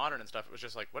started to get modern and stuff, it was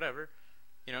just like whatever,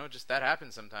 you know, just that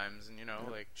happens sometimes, and you know,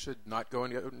 like should not go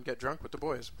and get drunk with the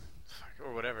boys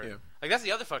or whatever. Yeah. Like that's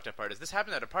the other fucked up part is this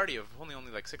happened at a party of only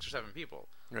like 6 or 7 people.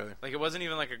 Really? Like it wasn't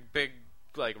even like a big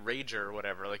like rager or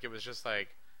whatever. Like it was just like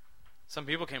some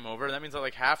people came over, and that means that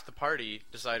like half the party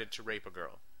decided to rape a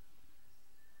girl.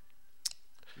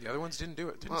 The other ones didn't do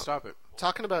it. Didn't stop it.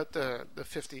 Talking about the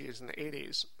 50s and the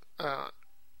 80s,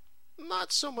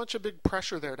 not so much a big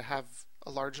pressure there to have a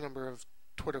large number of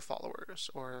Twitter followers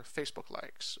or Facebook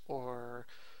likes or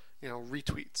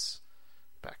retweets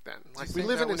back then. Like we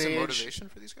live in an age. Motivation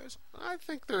for these guys? I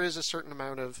think there is a certain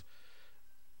amount of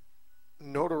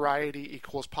notoriety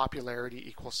equals popularity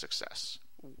equals success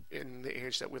in the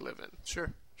age that we live in.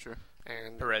 Sure.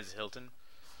 and Perez Hilton,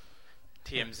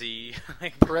 TMZ.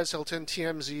 Perez Hilton,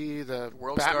 TMZ, the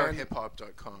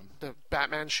WorldstarHipHop.com. the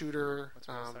Batman shooter. What's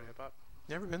Worldstar Hip Hop?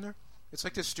 Never been there? It's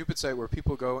like this stupid site where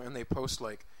people go and they post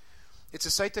like... It's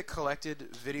a site that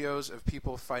collected videos of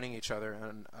people fighting each other,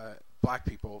 and black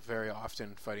people very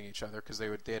often fighting each other, because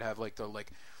they'd have like the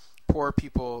poor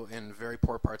people in very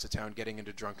poor parts of town getting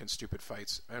into drunken stupid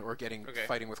fights or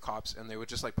fighting with cops, and they would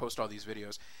just like post all these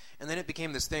videos. And then it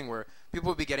became this thing where people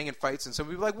would be getting in fights and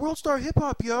somebody would be like, World Star Hip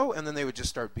Hop, yo, and then they would just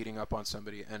start beating up on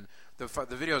somebody, and the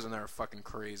videos in there are fucking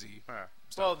crazy.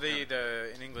 Well,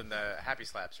 the in England, the happy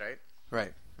slaps, right?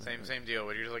 Right. Same deal,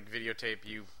 where you just like videotape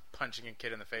you punching a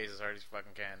kid in the face as hard as you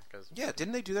fucking can. Cause yeah,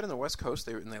 didn't they do that on the West Coast?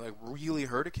 They like really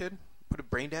hurt a kid, put a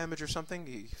brain damage or something.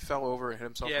 He fell over and hit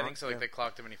himself. Yeah, wrong. I think so. Like they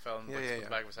clocked him and he fell and split the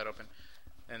back of his head open.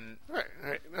 And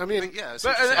Right. I mean, yeah,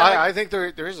 but I think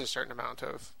there is a certain amount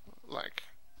of like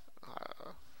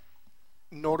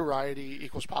notoriety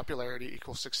equals popularity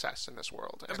equals success in this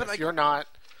world. And but if like, you're not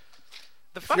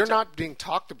the if you're not being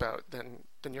talked about, then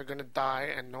you're going to die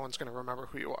and no one's going to remember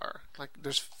who you are. Like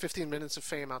there's 15 minutes of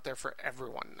fame out there for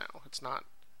everyone now. It's not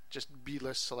just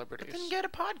B-list celebrities. But then get a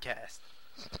podcast.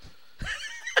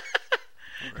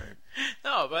 Right.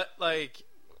 No, but like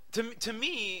to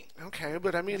me. Okay,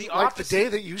 but I mean, the like opposite. the day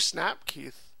that you snap,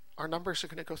 Keith, our numbers are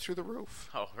going to go through the roof.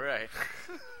 Oh, right.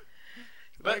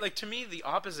 But like to me, the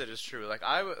opposite is true. Like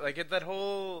at that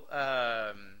whole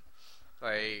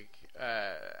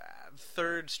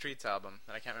Third Streets album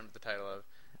that I can't remember the title of,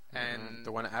 and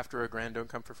the one after A Grand Don't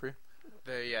Come for Free.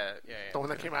 The one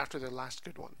that came after the last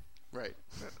good one. Right.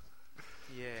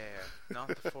 Yeah, not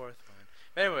the fourth one.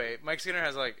 But anyway, Mike Skinner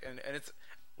has like, and it's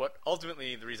what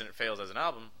ultimately the reason it fails as an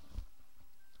album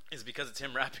is because it's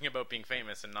him rapping about being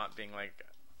famous and not being like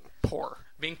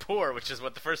being poor, which is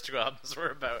what the first two albums were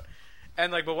about.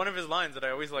 And like, but one of his lines that I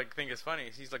always like think is funny,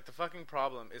 he's like, the fucking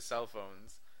problem is cell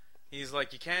phones. He's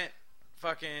like, you can't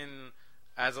fucking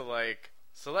as a like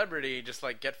celebrity just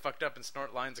like get fucked up and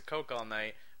snort lines of coke all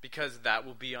night because that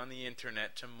will be on the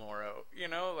internet tomorrow. You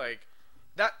know, like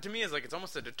that to me is like it's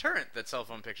almost a deterrent that cell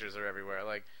phone pictures are everywhere.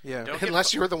 Like, yeah,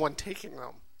 unless you're the one taking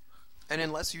them. And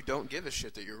unless you don't give a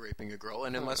shit that you're raping a girl,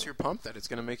 and unless you're pumped that it's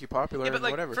going to make you popular, yeah, but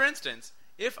like, whatever. For instance,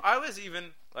 if I was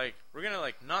even like, we're gonna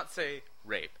like not say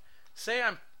rape, say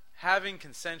I'm having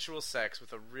consensual sex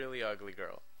with a really ugly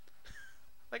girl,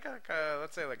 like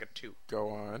let's say like a 2. Go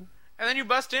on. And then you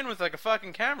bust in with like a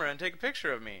fucking camera and take a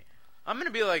picture of me. I'm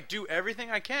gonna be like, do everything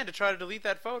I can to try to delete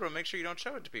that photo and make sure you don't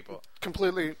show it to people.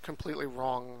 Completely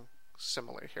wrong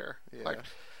simile here. Yeah. Like,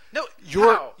 no,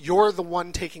 you're the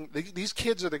one taking these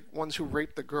kids are the ones who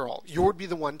raped the girl. You would be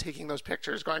the one taking those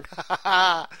pictures, going, ha ha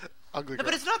ha, ugly girl.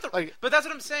 No, but it's not the. Like, but that's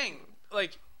what I'm saying.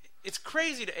 Like, it's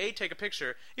crazy to take a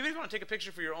picture, even if you want to take a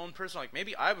picture for your own personal. Like,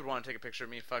 maybe I would want to take a picture of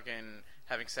me fucking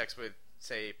having sex with,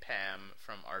 say, Pam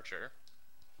from Archer,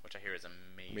 which I hear is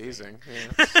amazing.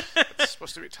 Yeah. it's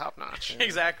supposed to be top notch. Yeah.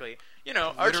 Exactly. You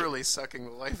know, Archer, literally sucking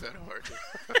the life out of Archer.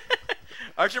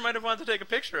 Archer might have wanted to take a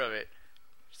picture of it.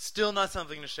 Still not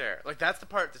something to share. Like, that's the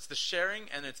part. It's the sharing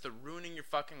and it's the ruining your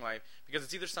fucking life, because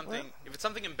it's either something, if it's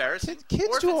something embarrassing, kids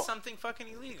or if do it's something fucking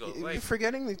illegal. Like, you're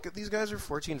forgetting that these guys are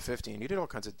 14, 15. You did all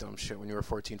kinds of dumb shit when you were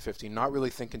 14, 15, not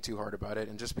really thinking too hard about it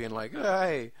and just being like,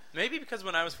 hey. Maybe because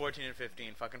when I was 14 and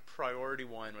 15, fucking priority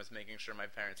one was making sure my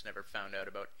parents never found out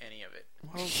about any of it.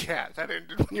 Well, yeah, that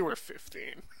ended when you were 15.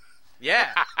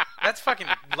 Yeah, that's fucking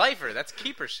lifer. That's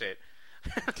keeper shit.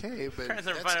 Okay, but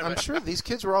I'm sure these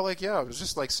kids were all like, yeah, it was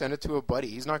just like send it to a buddy.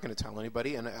 He's not going to tell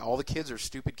anybody, and all the kids are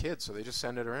stupid kids, so they just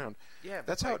send it around. Yeah,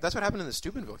 that's what happened in the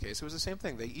Steubenville case. It was the same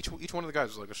thing. They each one of the guys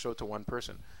was like a show it to one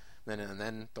person, and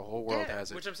then the whole world has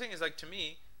it. Which I'm saying is like, to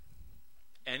me,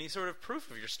 any sort of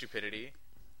proof of your stupidity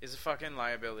is a fucking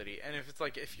liability. And if it's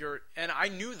like, and I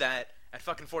knew that at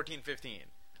fucking 14, 15.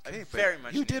 Okay, very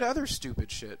much. You did other stupid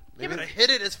shit. Yeah, but I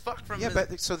hid it as fuck from. Yeah,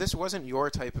 but so this wasn't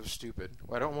your type of stupid.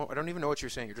 I don't even know what you're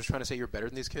saying. You're just trying to say you're better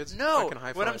than these kids. No,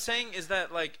 what I'm saying is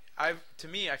that like I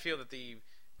feel that the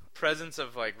presence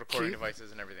of like recording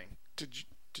devices and everything.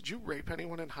 Did you rape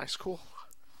anyone in high school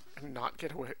and not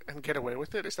get away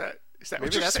with it? Is that maybe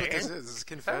what you're that's saying? what this is? This is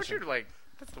confession. You're like.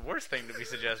 That's the worst thing to be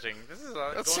suggesting. This is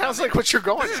that sounds like what you're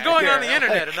going. This is at going here. on the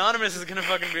internet. Anonymous is gonna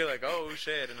fucking be like, "Oh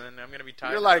shit," and then I'm gonna be tied.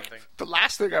 You're to like, something. the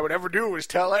last thing I would ever do is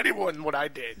tell anyone what I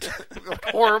did.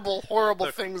 horrible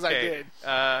Look, things I did.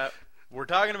 We're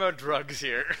talking about drugs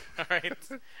here, all right?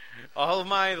 All of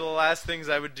the last things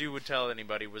I would do would tell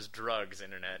anybody was drugs.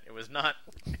 Internet. It was not.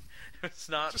 It's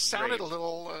not. Just sounded rape. a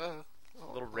little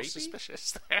rapey?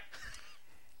 suspicious there.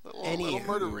 little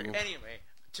murder rape. Anyway,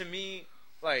 to me,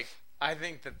 like, I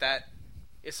think that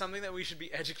is something that we should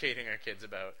be educating our kids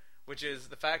about. which is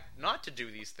the fact not to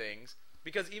do these things.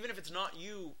 Because even if it's not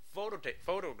you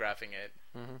photographing it,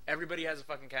 everybody has a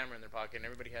fucking camera in their pocket, and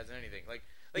everybody has anything. Like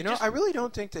I really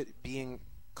don't think that being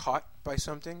caught by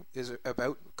something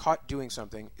caught doing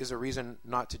something is a reason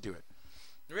not to do it.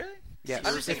 Really? Yeah.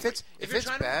 I'm just saying, if it's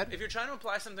bad, if you're trying to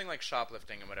apply something like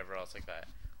shoplifting and whatever else like that,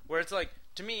 where it's like,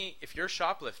 to me, if you're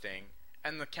shoplifting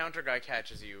and the counter guy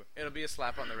catches you, it'll be a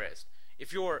slap on the wrist.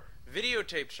 If you're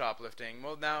videotaped shoplifting,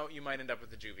 well, now you might end up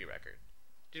with a juvie record.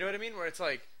 Do you know what I mean? Where it's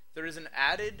like, there is an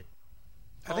added...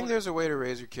 I think there's a way to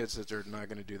raise your kids that they're not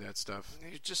going to do that stuff.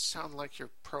 You just sound like you're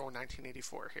pro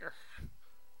 1984 here.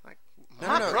 Like,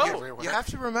 No. You have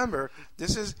to remember,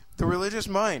 this is the religious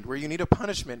mind where you need a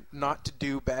punishment not to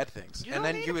do bad things. And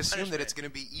then you assume that it's going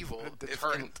to be evil.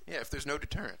 If there's no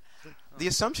deterrent. The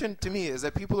assumption to me is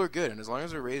that people are good, and as long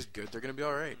as they're raised good, they're going to be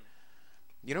all right.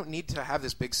 You don't need to have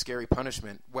this big scary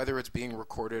punishment, whether it's being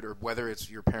recorded or whether it's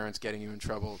your parents getting you in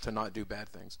trouble to not do bad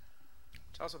things.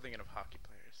 I was also thinking of hockey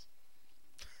players.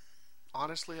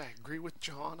 Honestly, I agree with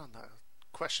John on the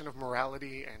question of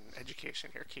morality and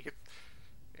education here, Keith.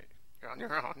 You're on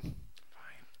your own. Fine.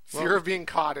 Fear of being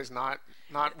caught is not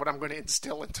what I'm going to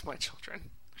instill into my children.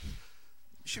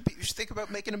 You should think about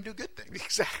making them do good things.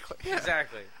 Exactly. Yeah.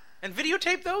 Exactly. And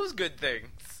videotape those good things.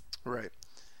 Right.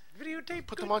 Videotape.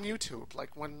 Put them on YouTube,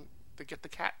 like when they get the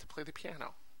cat to play the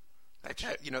piano. That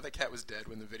cat was dead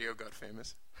when the video got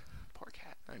famous. Poor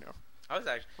cat. I know. I was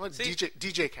actually... Well,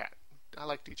 DJ Cat. I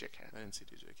like DJ Cat. I didn't see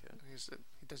DJ Cat.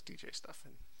 He does DJ stuff.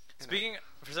 Speaking,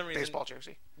 for some reason... Baseball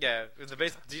jersey. Yeah,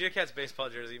 DJ Cat's baseball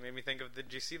jersey made me think of...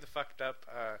 Did you see the fucked up...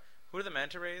 who are the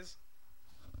Manta Rays?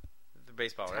 The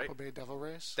baseball, right? Tampa Bay Devil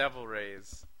Rays? Devil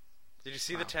Rays. Did you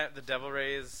see the Devil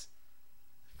Rays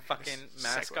fucking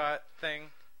mascot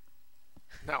thing?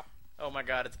 No. Oh my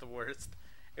god, it's the worst.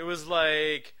 It was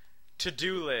like...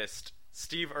 To-do list.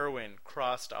 Steve Irwin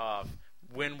crossed off.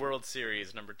 Win World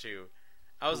Series #2.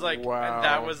 I was like, wow. And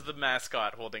that was the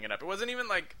mascot holding it up. It wasn't even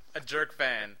like a jerk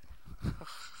fan.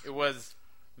 It was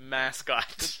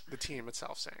mascot. The team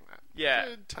itself saying that. Yeah.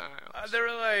 Good times. They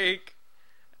were like...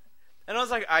 And I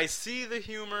was like, I see the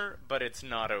humor, but it's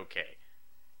not okay.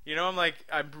 You know,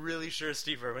 I'm really sure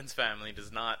Steve Irwin's family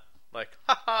does not like,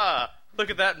 ha, look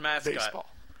at that mascot. Baseball.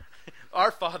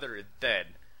 Our father is dead.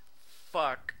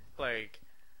 Fuck, like,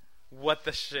 what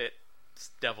the shit,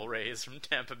 Devil Rays from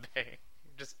Tampa Bay.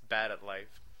 Just bad at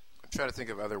life. I'm trying to think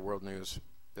of other world news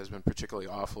that's been particularly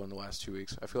awful in the last 2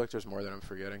 weeks. I feel like there's more than I'm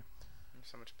forgetting. There's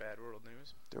so much bad world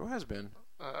news. There has been.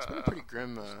 It's been a pretty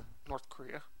grim... North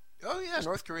Korea. Oh, yeah,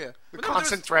 North Korea. The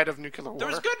constant threat of nuclear war. There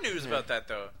was good news about that,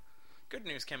 though. Good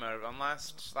news came out on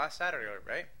last Saturday,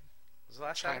 right? Was it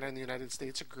last China Saturday? and the United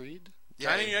States agreed.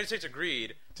 China and the United States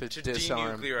agreed to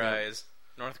disarm, denuclearize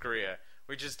North Korea,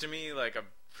 which is to me like a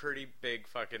pretty big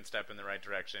fucking step in the right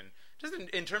direction. Just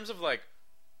in terms of like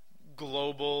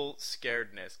global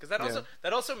scaredness, because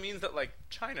that also means that like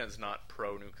China's not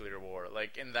pro nuclear war,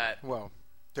 like in that. Well,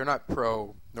 they're not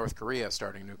pro North Korea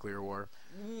starting nuclear war.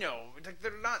 No, like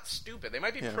they're not stupid. They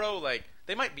might be pro, like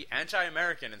they might be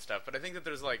anti-American and stuff, but I think that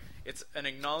there's like it's an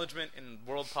acknowledgement in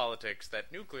world politics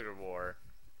that nuclear war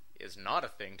is not a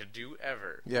thing to do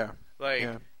ever. Yeah. Like,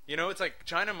 you know, it's like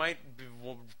China might be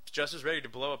just as ready to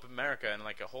blow up America in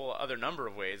like a whole other number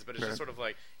of ways, but it's just sort of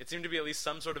like it seemed to be at least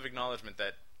some sort of acknowledgement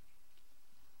that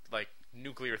like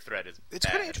nuclear threat is It's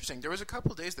bad. kind of interesting. There was a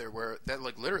couple days there where that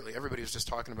like literally everybody was just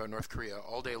talking about North Korea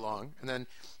all day long, and then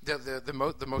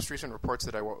the most recent reports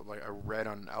that I read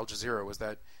on Al Jazeera was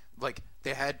that like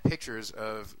they had pictures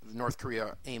of North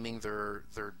Korea aiming their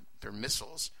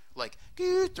missiles like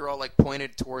they're all like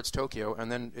pointed towards Tokyo, and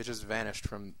then it just vanished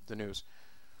from the news.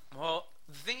 Well,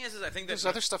 the thing is I think there's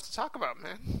other stuff to talk about,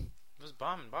 man. It was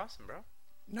bomb in Boston, bro.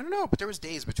 No, but there was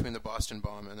days between the Boston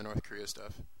bomb and the North Korea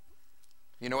stuff.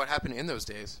 You know what happened in those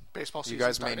days? Baseball season You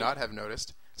guys started. may not have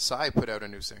noticed. Psy put out a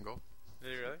new single.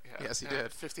 Did he really? Yeah, Yes, he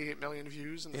did. 58 million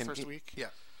views in the first week. Yeah.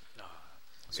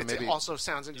 So It also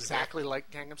sounds exactly like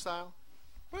Gangnam Style.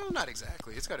 Well, not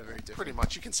exactly. It's got a very different... Pretty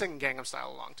much. You can sing Gangnam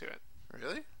Style along to it.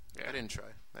 Really? Yeah. I didn't try.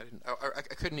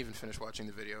 I couldn't even finish watching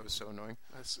the video. It was so annoying.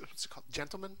 What's it called?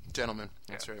 Gentleman? Gentlemen.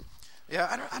 That's right. Yeah,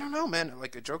 I don't know, man.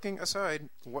 Like, joking aside,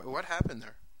 what happened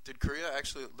there? Did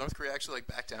North Korea actually like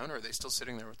back down, or are they still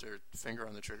sitting there with their finger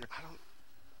on the trigger?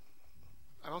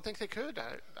 I don't think they could.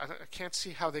 I can't see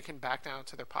how they can back down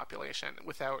to their population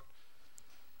without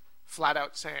flat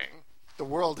out saying, the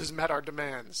world has met our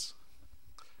demands.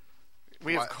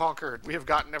 We have conquered. We have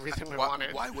gotten everything we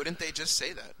wanted. Why wouldn't they just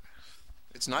say that?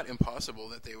 It's not impossible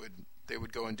that they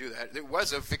would go and do that. It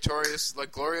was a victorious,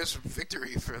 like, glorious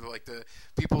victory for like the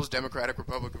People's Democratic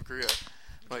Republic of Korea.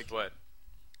 Like what?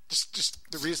 Just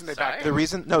the reason they Sorry? backed The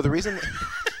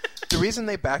down. reason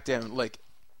they back down, like,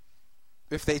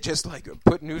 if they just like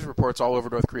put news reports all over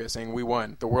North Korea saying we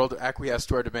won, the world acquiesced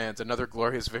to our demands, another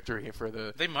glorious victory for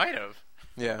the They might have.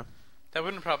 yeah. That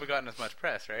wouldn't have probably gotten as much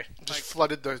press, right? Just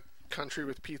flooded the country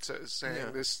with pizzas, saying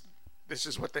Yeah. this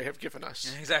is what they have given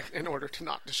us Exactly. in order to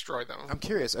not destroy them. I'm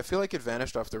curious. I feel like it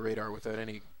vanished off the radar without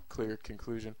any clear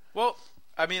conclusion. Well,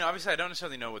 I mean, obviously, I don't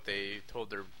necessarily know what they told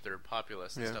their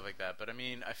populace and Yeah. stuff like that, but I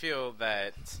mean, I feel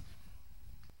that,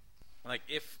 like,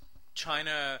 if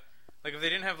China, like, if they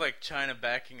didn't have like China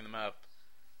backing them up,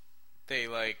 they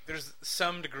like, there's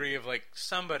some degree of like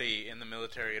somebody in the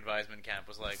military advisement camp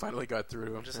was like, Finally got through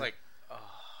to him. just like,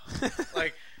 oh,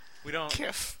 like, we don't.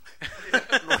 Kif.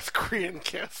 North Korean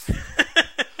Kif.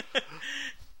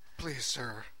 Please,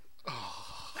 sir.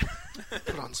 Oh,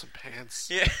 put on some pants.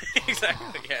 Yeah,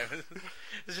 exactly. Yeah,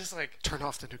 it's just like. Turn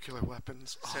off the nuclear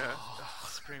weapons.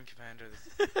 Supreme Commander,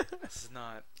 this is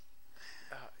not.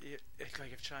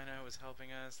 Like if China was helping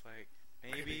us, like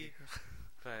maybe,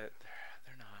 but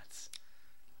they're not.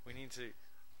 We need to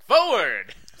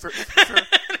forward.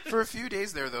 For a few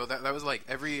days there, though, that was like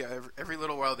every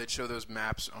little while they'd show those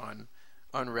maps on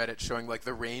Reddit showing like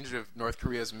the range of North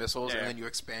Korea's missiles, Yeah. and then you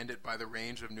expand it by the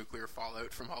range of nuclear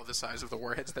fallout from all the size of the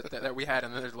warheads that we had,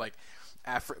 and then there's like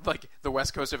like the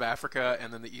west coast of Africa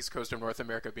and then the east coast of North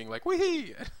America being like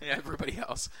wee, and Yeah. everybody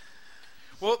else.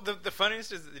 Well, the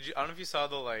funniest is, I don't know if you saw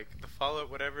the fallout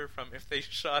whatever from if they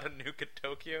shot a nuke at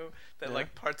Tokyo, that Yeah.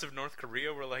 like parts of North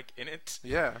Korea were like in it.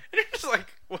 Yeah. And you're just like,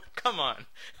 well, come on,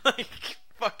 like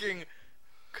fucking,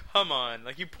 come on,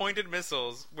 like you pointed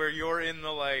missiles where you're in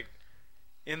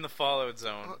the fallout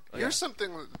zone. Here's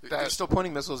something They're that still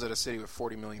pointing missiles at a city with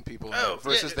 40 million people in Oh, it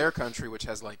versus yeah. their country, which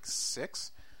has like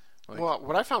 6. Like, well,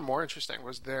 what I found more interesting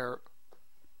was their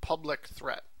public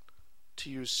threat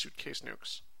to use suitcase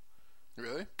nukes.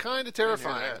 really? Kind of hear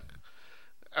terrifying.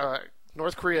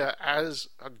 North Korea, as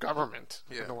a government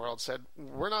Yeah. in the world, said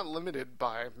we're not limited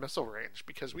by missile range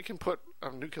because we can put a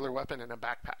nuclear weapon in a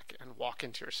backpack and walk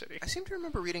into your city. I seem to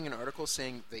remember reading an article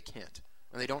saying they can't,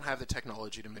 and they don't have the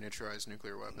technology to miniaturize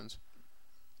nuclear weapons.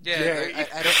 Yeah,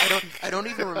 I don't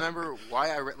even remember why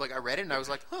I read it and I was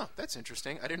like, huh, that's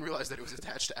interesting. I didn't realize that it was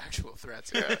attached to actual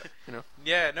threats. Yeah. You know.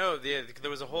 yeah, no, there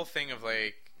was a whole thing of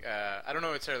like, I don't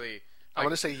know necessarily. I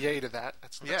want to say yay to that.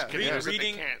 That's Yeah, good yeah. news that they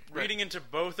reading can't. But reading into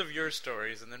both of your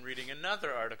stories and then reading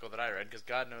another article that I read, because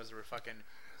God knows there were fucking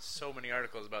so many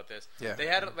articles about this. Yeah. They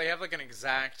have like an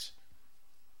exact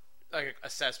like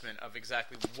assessment of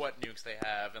exactly what nukes they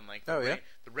have and like the, Oh, yeah?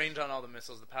 the range on all the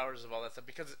missiles, the powers of all that stuff,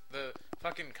 because the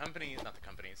fucking companies, not the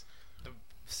companies, the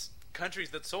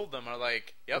countries that sold them are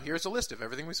like, yep. Well, here's a list of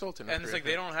everything we sold to North And it's Korea. like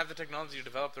they don't have the technology to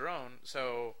develop their own,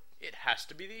 so it has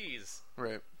to be these.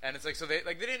 Right. And it's like, so they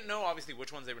didn't know obviously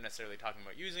which ones they were necessarily talking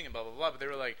about using and blah blah blah, but they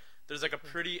were like, there's like a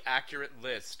pretty accurate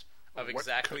list of What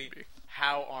exactly could be.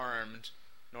 how armed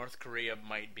North Korea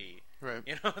might be. Right.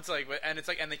 You know, it's like, and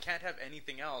they can't have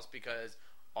anything else because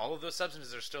all of those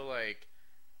substances are still like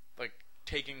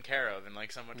taken care of and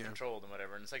like somewhat Yeah. controlled and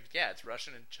whatever. And it's like, yeah, it's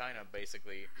Russia and China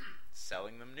basically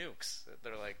selling them nukes.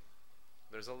 They're like,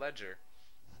 there's a ledger.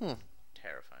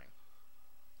 Terrifying.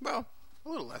 Well, a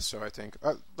little less so, I think.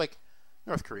 Like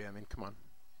North Korea. I mean, come on.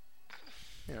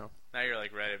 You know, Now you're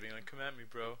like Reddit being like, come at me,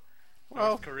 bro. Well,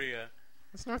 North Korea.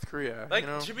 it's North Korea. Like, you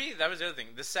know? to me, that was the other thing.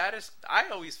 The saddest, I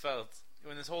always felt,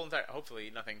 when this whole entire,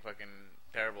 hopefully nothing fucking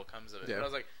terrible comes of it, Yeah. but I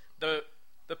was like,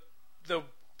 the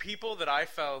people that I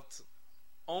felt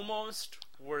almost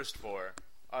worst for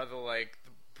are the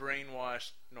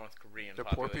brainwashed North Korean The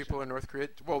population. poor people in North Korea.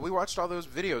 Well, we watched all those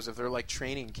videos of their like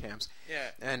training camps. Yeah.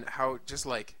 And how just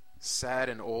like sad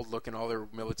and old looking all their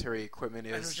military equipment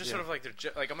is. And it was just yeah. sort of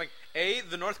like I'm like,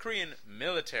 the North Korean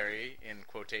military in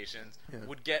quotations Yeah.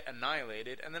 would get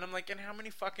annihilated, and then I'm like, and how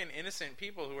many fucking innocent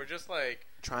people who are just like,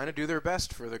 trying to do their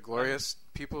best for the glorious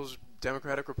People's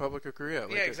Democratic Republic of Korea.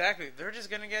 Like yeah, exactly. They're just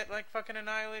gonna get like fucking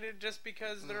annihilated just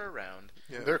because they're around.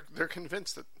 Yeah. they're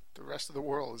convinced that the rest of the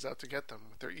world is out to get them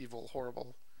with their evil,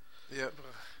 horrible, Yeah.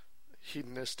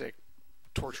 hedonistic,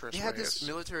 torturous They had ways. this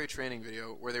military training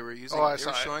video where they were using. Oh, I they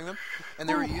were saw it. showing them, and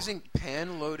they were using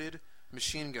pan-loaded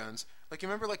machine guns. Like you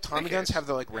remember, like Tommy Okay. guns have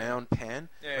the like round pan.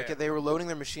 Yeah, like yeah. they were loading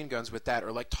their machine guns with that,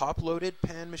 or like top-loaded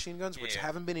pan machine guns, which Yeah.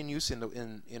 haven't been in use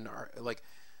in our like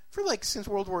for like since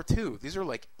World War II. These are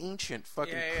like ancient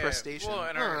fucking crustacean. Well,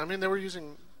 and No, our, I mean, they were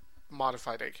using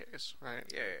modified AKs, right?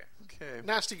 yeah, yeah. Okay.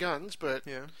 Nasty guns, but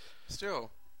Yeah.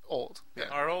 Still. old. Yeah.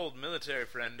 Our old military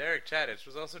friend Derek Chadich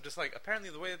was also just like, apparently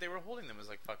the way that they were holding them was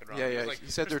like fucking wrong. Yeah, It yeah. was like,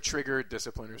 He said their trigger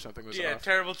discipline or something was yeah, off.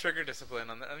 terrible trigger discipline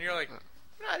on that, and you're like,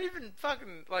 we're not even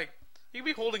fucking like, You could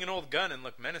be holding an old gun and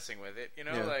look menacing with it, you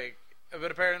know? Yeah. Like,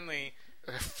 but apparently...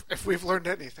 If we've learned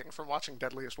anything from watching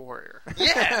Deadliest Warrior.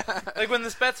 Yeah! Like, when the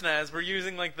Spetsnaz were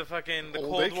using, like, the Old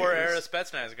Cold War AKs. era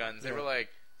Spetsnaz guns, they were like,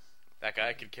 that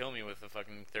guy could kill me with a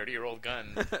fucking 30-year-old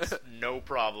gun. No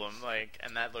problem. Like,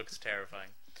 and that looks terrifying.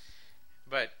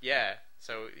 But, yeah,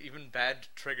 so even bad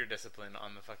trigger discipline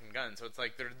on the fucking gun. So it's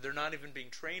like they're not even being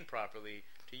trained properly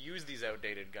to use these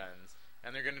outdated guns.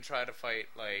 And they're going to try to fight,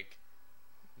 like,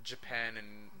 Japan and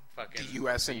fucking... The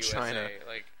US and USA. China.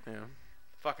 Like,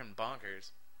 fucking bonkers.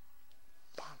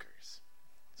 Bonkers.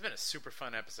 It's been a super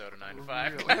fun episode of 9 to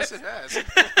 5. Really? Yes, it has.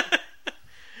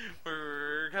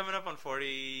 We're coming up on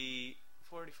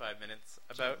 45 minutes.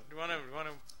 About do you want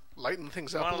to Lighten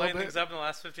things up a little lighten bit. things up in the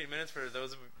last 15 minutes for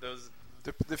those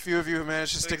The few of you who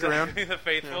managed to stick around. the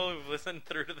faithful who've listened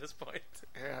through to this point.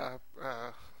 Yeah.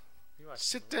 You watch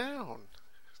Sit down.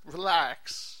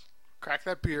 Relax. Crack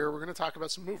that beer. We're going to talk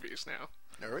about some movies now.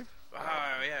 Are we?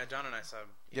 Yeah, John and I saw.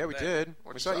 Yeah, we that. did.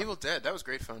 What We you saw saw? Evil Dead. That was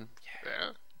great fun. Yeah.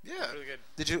 Yeah. Really good.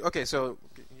 Did you? Okay, so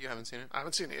you haven't seen it? I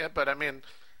haven't seen it yet, but I mean,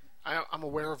 I'm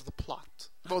aware of the plot.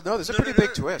 Well, no, there's a No, pretty no, no,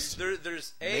 big no. twist.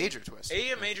 There's Major twist.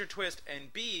 A major twist,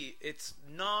 and B, it's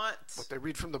not. What they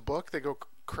read from the book, they go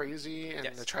crazy and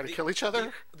Yes. they try to kill each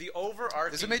other. The overarching.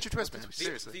 There's a major twist, man. The,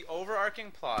 Seriously. the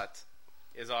overarching plot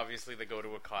is obviously they go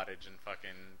to a cottage and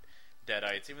fucking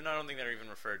Deadites. Even though I don't think they're even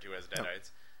referred to as Deadites.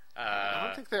 I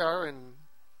don't think they are in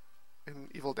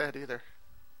Evil Dead either.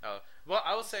 Well,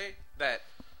 I will say that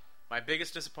my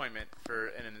biggest disappointment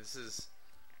and this is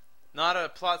not a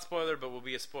plot spoiler, but will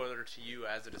be a spoiler to you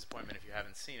as a disappointment if you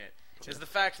haven't seen it, is the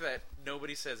fact that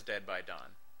nobody says Dead by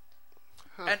Dawn.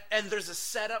 Huh. And there's a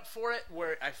setup for it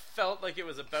where I felt like it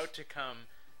was about to come,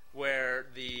 where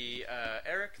the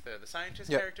Eric, the scientist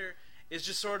character, is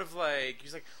just sort of like,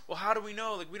 he's like, well, how do we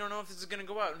know? Like, we don't know if this is going to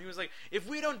go out. And he was like, if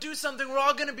we don't do something, we're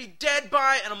all going to be dead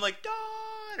by... And I'm like,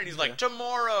 Dawn! And he's like,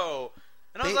 tomorrow!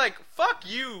 And I was like, fuck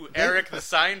you, Eric the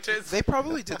scientist. They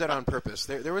probably did that on purpose.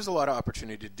 There was a lot of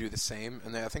opportunity to do the same,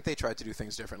 and I think they tried to do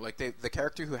things different. Like, the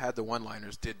character who had the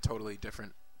one-liners did totally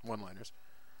different one-liners.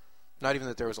 Not even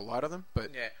that there was a lot of them,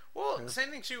 but... Yeah. Well, same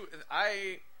thing, too.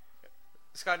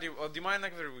 Scott, do you mind,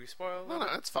 like, if we spoil? No,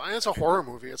 it's fine. It's a horror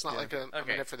movie. It's not like a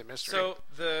minute for the mystery. So,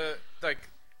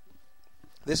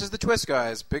 This is the twist,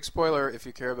 guys. Big spoiler if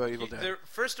you care about Evil Dead.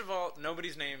 first of all,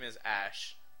 nobody's name is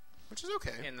Ash Which is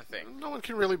okay. in the thing. No one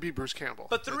can really be Bruce Campbell.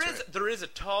 But there is a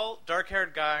tall,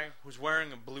 dark-haired guy who's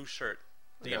wearing a blue shirt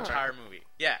the entire movie.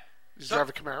 Yeah. Does he drive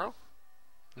a Camaro?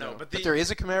 No, but there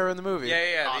is a Camaro in the movie.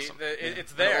 Yeah. Awesome.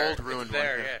 It's there. old ruined it's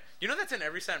there, one, yeah. yeah. You know that's in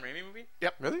every Sam Raimi movie?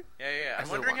 Yep. Really? Yeah. I'm Everyone.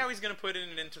 wondering how he's going to put it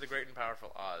into The Great and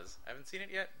Powerful Oz. I haven't seen it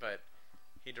yet, but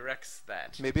he directs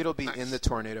that. Maybe it'll be Nice. in the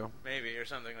tornado. Maybe, or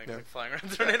something, like, Yeah. like flying around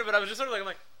the tornado. But I was just sort of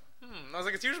like, I was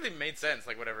like, it's usually made sense,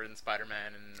 like whatever in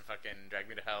Spider-Man and fucking Drag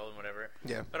Me to Hell and whatever.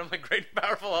 Yeah. But I'm like, Great and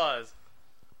Powerful Oz.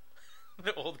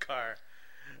 The old car.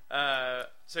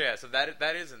 So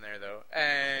that is in there, though.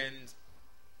 And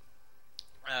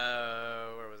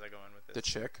where was I going with this? The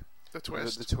chick. The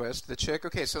twist. The twist. The chick.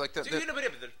 Okay, so like the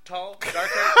the tall,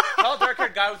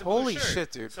 dark-haired guy with the blue Holy shirt.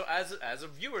 shit, dude. So as a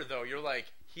viewer, though, you're like,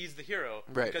 he's the hero,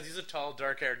 Right. Because he's a tall,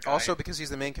 dark-haired guy. also because he's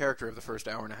the main character of the first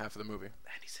hour and a half of the movie.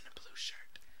 and he's in a blue shirt.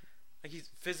 Like he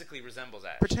physically resembles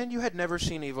Ash. Pretend you had never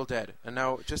seen Evil Dead, and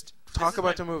now just This talk is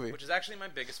about my- the movie. Which is actually my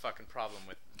biggest fucking problem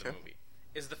with the Okay. movie,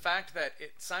 is the fact that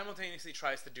it simultaneously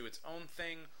tries to do its own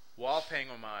thing while paying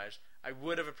homage. I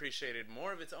would have appreciated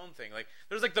more of its own thing. Like,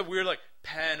 there's like the weird like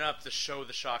pan up to show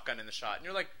the shotgun in the shot, and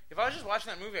you're like, if I was just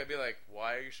watching that movie, I'd be like,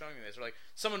 why are you showing me this? Or like,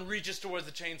 someone reaches towards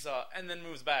the chainsaw and then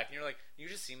moves back, and you're like, you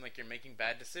just seem like you're making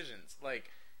bad decisions. Like,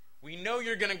 we know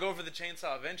you're gonna go for the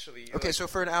chainsaw eventually. Okay, like, so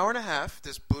for an hour and a half,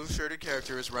 this blue-shirted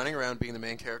character is running around being the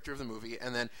main character of the movie,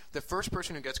 and then the first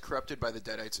person who gets corrupted by the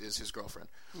Deadites is his girlfriend.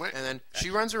 Wait. And then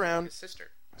she runs around... his sister.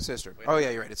 Sister. Wait. Oh,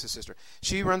 yeah, you're right. It's his sister.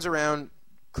 She runs around,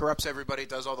 corrupts everybody,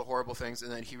 does all the horrible things, and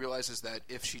then he realizes that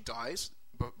if she dies,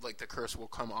 like the curse will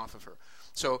come off of her.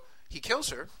 So he kills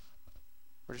her.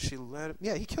 Or does she let him?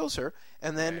 Yeah, he kills her,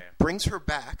 and then Yeah. brings her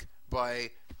back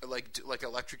by like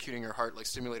electrocuting her heart, like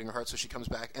stimulating her heart, so she comes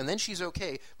back, and then she's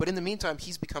okay. But in the meantime,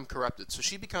 he's become corrupted, so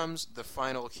she becomes the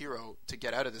final hero to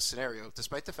get out of this scenario,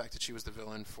 despite the fact that she was the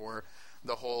villain for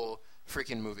the whole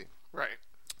freaking movie. Right.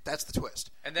 That's the twist.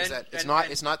 And then- is that it's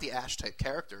and- not the Ash type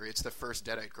character. It's the first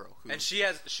Deadite girl. Who, And she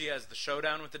has the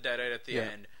showdown with the Deadite at the Yeah.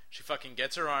 end. She fucking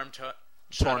gets her arm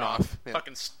torn off. Yeah.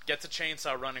 Fucking gets a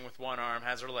chainsaw running with one arm.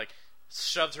 Has her like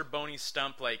shoves her bony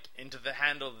stump like into the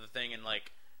handle of the thing and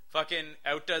like fucking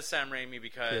outdoes Sam Raimi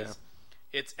because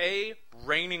it's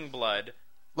raining blood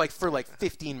like for like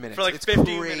 15 minutes. for like it's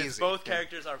 15 crazy. minutes. Both Yeah.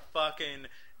 characters are fucking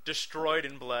destroyed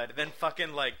in blood, then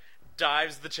fucking like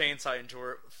dives the chainsaw into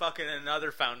her, fucking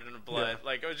another fountain of blood. Yeah.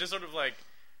 Like it was just sort of like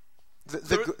The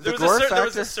there gore factor. there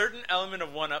was a certain element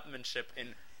of one-upmanship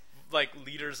in like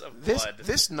liters of blood.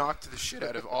 This knocked the shit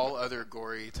out of all other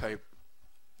gory type.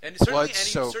 And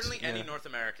blood-soaked, certainly any yeah. North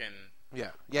American.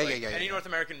 Yeah. Any North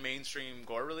American mainstream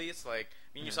gore release, like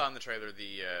I mean, you saw in the trailer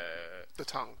The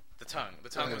tongue. the tongue. The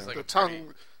tongue was like The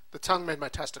tongue. The tongue made my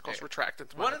testicles retract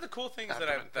into One my of the cool things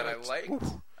abdomen. that I liked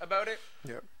about it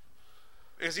Yeah.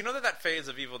 is you know that phase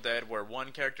of Evil Dead where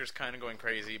one character's kind of going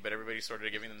crazy, but everybody's sort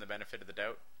of giving them the benefit of the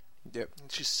doubt. Yep.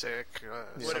 She's sick.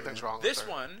 Whatever. Something's wrong This with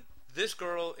her. one, this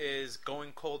girl is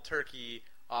going cold turkey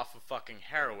off of fucking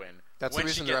heroin. That's the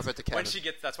reason they're up at the cabin. When she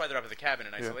gets, that's why they're up at the cabin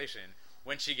in isolation.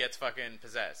 When she gets fucking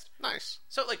possessed. Nice.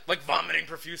 So like vomiting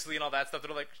profusely and all that stuff.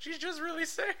 They're like, she's just really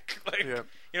sick. Like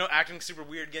acting super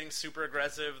weird, getting super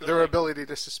aggressive. They're Their like, ability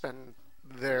to suspend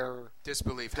their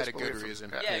Disbelief had a good Disbelief.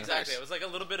 reason. yeah, exactly. It was like a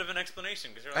little bit of an explanation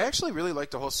because you're I like, actually really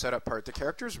liked the whole setup part. The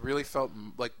characters really felt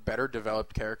like better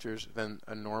developed characters than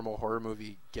a normal horror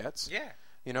movie gets. yeah.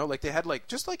 You know, like they had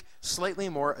just slightly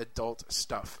more adult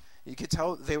stuff. You could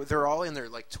tell they're all in their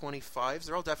like 25s.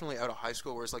 They're all definitely out of high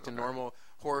school. Whereas like the normal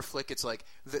horror flick, it's like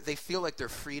they feel like they're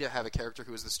free to have a character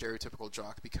who is the stereotypical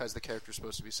jock because the character's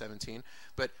supposed to be 17.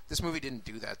 But this movie didn't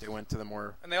do that. They went to the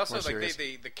more And they also more serious.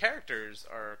 the characters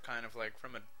are kind of like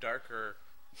from a darker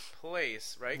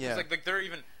place, right? 'Cause Yeah. like they're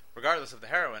even regardless of the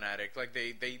heroin addict, like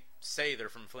they say they're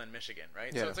from Flint, Michigan,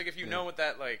 right? Yeah. So it's like if you know what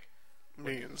that like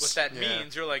means. what that Yeah.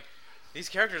 means, you're like these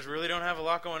characters really don't have a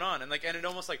lot going on, and it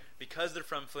almost like because they're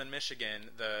from Flint, Michigan,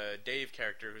 the Dave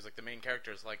character, who's like the main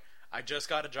character, is like, I just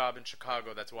got a job in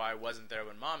Chicago, that's why I wasn't there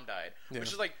when Mom died,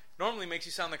 which is like normally makes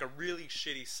you sound like a really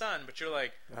shitty son, but you're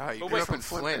like, You but grew wait, up in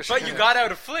Flint. but you got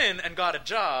out of Flynn and got a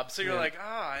job, so you're like,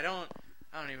 I don't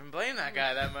even blame that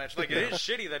guy that much. Like it is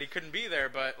shitty that he couldn't be there,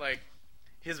 but like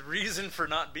his reason for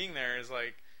not being there is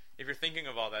like if you're thinking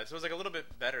of all that, so it was like a little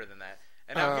bit better than that.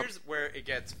 And now here's where it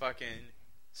gets fucking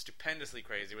stupendously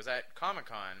crazy. Was at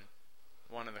Comic-Con,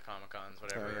 one of the Comic-Cons,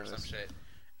 whatever, or some shit.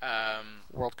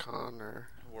 WorldCon or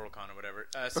WorldCon or whatever.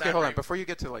 Okay, hold on. Before you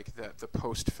get to like the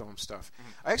post-film stuff,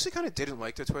 I actually kind of didn't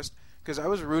like the twist because I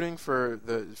was rooting for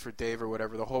Dave or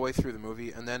whatever the whole way through the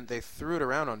movie, and then they threw it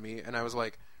around on me, and I was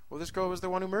like, well, this girl was the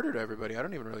one who murdered everybody. I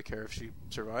don't even really care if she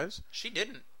survives. She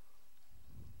didn't.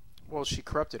 Well, she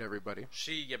corrupted everybody.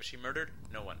 But she murdered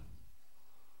no one.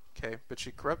 Okay, but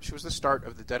she was the start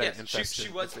of the deadite She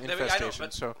was. I know, infestation.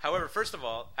 but, So however, first of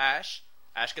all, Ash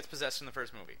gets possessed in the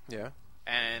first movie, yeah,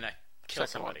 and kills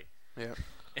Second one. somebody yeah.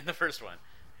 in the first one.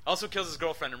 Also kills his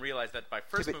girlfriend and realized that by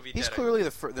first But movie, he's Deadite- clearly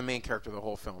the main character of the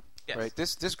whole film, Yes. right?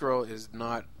 This girl is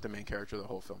not the main character of the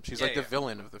whole film. She's Yeah, like the yeah.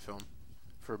 villain of the film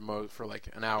for like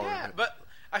an hour. Yeah, of it. but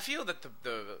I feel that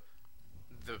the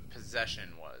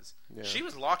possession was Yeah. she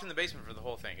was locked in the basement for the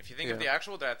whole thing. If you think of Yeah. the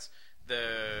actual deaths,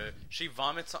 she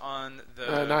vomits on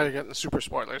the. now you're getting super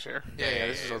spoilers here. Yeah,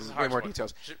 this is it's way hard more spoil.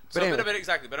 details. So But a anyway. bit of it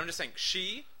exactly, but I'm just saying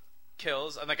she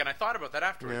kills, and I thought about that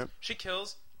afterwards. Yeah. She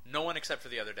kills no one except for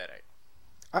the other Deadite.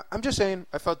 I'm just saying,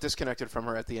 I felt disconnected from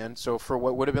her at the end. So for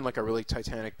what would have been like a really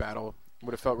titanic battle,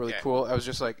 would have felt really Yeah. cool. I was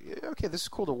just like, yeah, okay, this is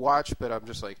cool to watch, but I'm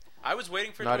just like, I was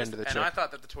waiting for a Not twist, into the and chick. I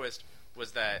thought that the twist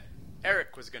was that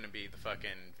Eric was going to be the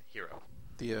fucking hero,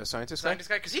 the scientist scientist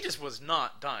guy, because he just was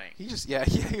not dying. He just, yeah,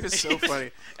 he was so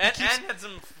funny. and had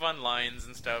some fun lines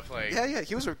and stuff like. Yeah,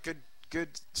 he was a good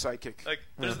sidekick. Like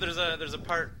there's a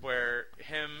part where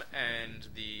him and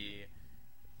the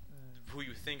who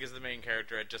you think is the main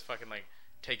character had just fucking like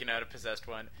taken out a possessed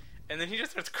one, and then he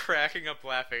just starts cracking up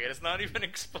laughing, and it's not even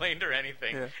explained or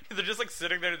anything. Yeah. They're just like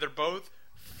sitting there. They're both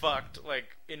fucked, like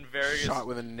in various Shot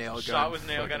with a nail gun. shot with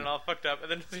nail gun Fucking- and all fucked up,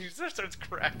 and then he just starts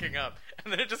cracking up,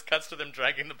 and then it just cuts to them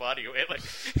dragging the body away. Like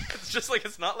it's just like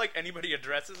it's not like anybody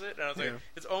addresses it, and I was like, Yeah.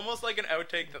 it's almost like an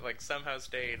outtake that like somehow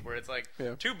stayed, where it's like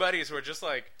Yeah. two buddies who are just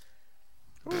like.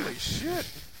 Holy shit.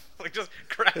 Like just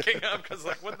cracking up because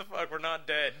like what the fuck, we're not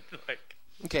dead. Like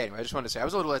Okay, anyway, I just wanted to say I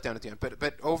was a little let down at the end,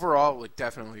 but overall, like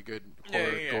definitely good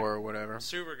horror, Yeah. gore, or whatever.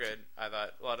 super good. I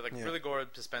thought a lot of like Yeah. really gore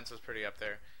suspense was pretty up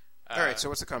there. All right, so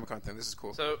what's the Comic-Con thing? This is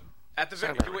cool. so at the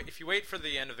very, Sound if you wait for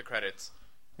the end of the credits,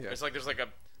 Yeah. there's like a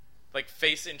like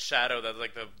face in shadow that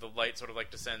like the light sort of like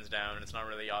descends down and it's not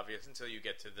really obvious until you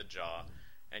get to the jaw,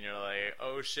 and you're like,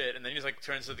 oh shit, and then he just like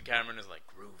turns to the camera and is like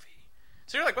groovy.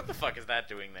 So you're like, what the fuck is that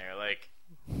doing there? Like,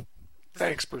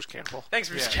 Thanks, Bruce Campbell. thanks,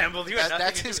 Bruce Yeah. Campbell. You had nothing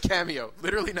That's to his do with- cameo.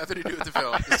 Literally nothing to do with the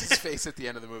film. It's his face at the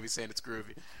end of the movie saying it's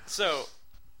groovy. So,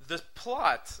 the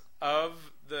plot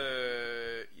of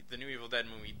the new Evil Dead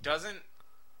movie doesn't,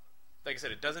 like I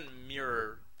said, it doesn't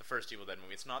mirror the first Evil Dead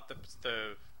movie. It's not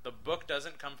the book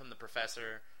doesn't come from the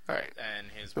professor All right. and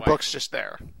his The wife. book's just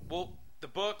there. Well, the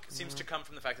book seems to come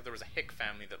from the fact that there was a Hick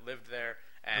family that lived there,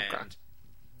 and Okay.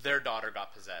 their daughter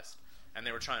got possessed, and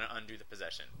they were trying to undo the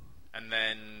possession. And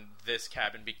then this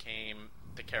cabin became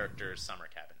the character's summer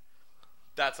cabin.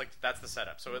 That's the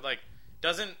setup. So it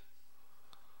doesn't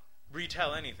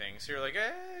retell anything. So you're like,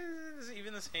 is it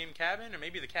even the same cabin? Or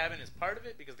maybe the cabin is part of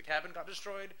it because the cabin got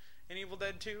destroyed in Evil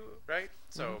Dead 2, right?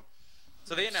 So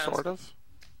they announced Sort of.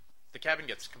 the cabin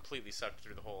gets completely sucked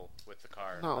through the hole with the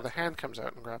car. No, the hand comes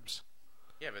out and grabs.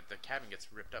 Yeah, but the cabin gets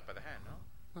ripped up by the hand,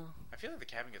 no? I feel like the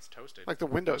cabin gets toasted. Like the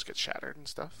windows get shattered and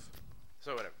stuff.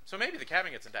 So whatever. So maybe the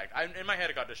cabin gets intact. In my head,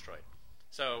 it got destroyed.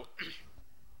 So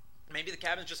maybe the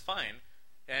cabin's just fine,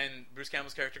 and Bruce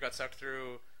Campbell's character got sucked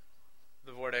through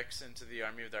the vortex into the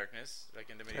Army of Darkness, like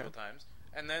into medieval times,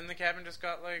 and then the cabin just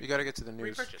got You got to get to the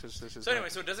news. repurchased. This is So anyway,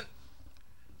 so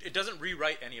it doesn't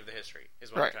rewrite any of the history,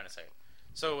 is what I'm trying to say.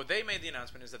 So what they made the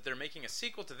announcement is that they're making a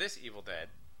sequel to this Evil Dead.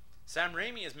 Sam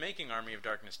Raimi is making Army of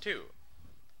Darkness 2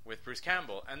 with Bruce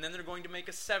Campbell, and then they're going to make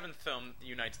a 7th film that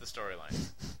unites the storylines.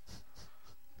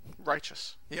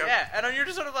 Righteous. Yep. Yeah, and you're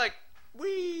just sort of like,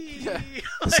 wee! Yeah.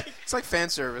 Like, It's like fan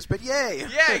service, but yay!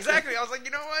 yeah, exactly. I was like, you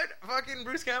know what? Fucking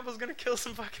Bruce Campbell's gonna kill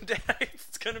some fucking Deadites.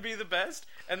 It's gonna be the best.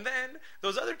 And then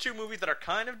those other two movies that are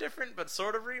kind of different but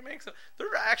sort of remakes, they're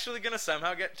actually gonna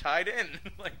somehow get tied in.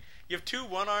 Like, you have two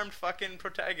one-armed fucking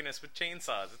protagonists with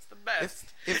chainsaws. It's the best.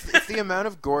 If the amount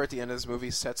of gore at the end of this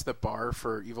movie sets the bar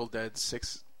for Evil Dead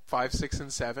 5, 6,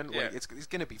 and 7, Yeah. like it's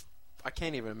gonna be. I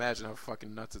can't even imagine how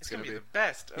fucking nuts it's gonna be. be the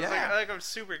best. I was Yeah. like, I'm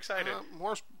super excited.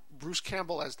 More Bruce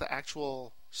Campbell as the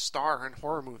actual star in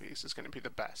horror movies is going to be the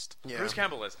best. Yeah. Bruce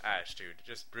Campbell as Ash, dude.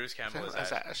 Just Bruce Campbell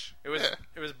as Ash. It was Yeah.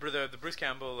 the Bruce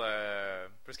Campbell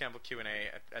Q&A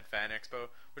at Fan Expo,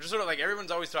 which is sort of like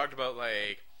everyone's always talked about,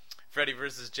 like Freddy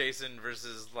versus Jason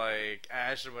versus like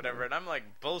Ash or whatever, and I'm like,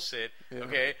 bullshit. Yeah.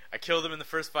 Okay, I killed him in the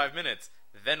first 5 minutes.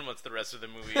 Then what's the rest of the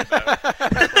movie about?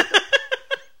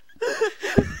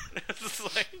 It's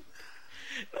just like,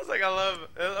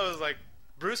 I was like,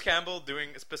 Bruce Campbell doing,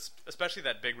 especially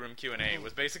that big room Q&A,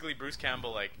 was basically Bruce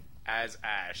Campbell like as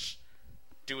Ash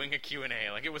doing a Q&A.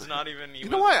 Like, it was not even. You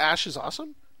know why Ash is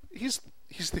awesome? He's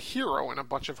the hero in a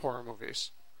bunch of horror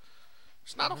movies.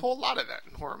 There's not a whole lot of that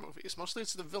in horror movies. Mostly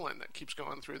it's the villain that keeps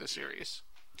going through the series.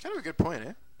 Kind of a good point,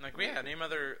 eh? Like, yeah, name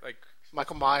other like.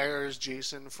 Michael Myers,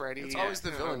 Jason, Freddy. It's always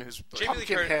the villain who's. Jamie Lee,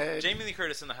 Pumpkinhead. Jamie Lee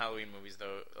Curtis in the Halloween movies,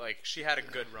 though, like, she had a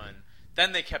good run.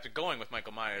 Then they kept it going with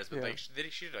Michael Myers, but Yeah. like she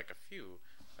did like a few,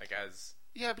 like as.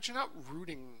 Yeah, but you're not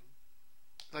rooting.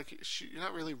 Like you're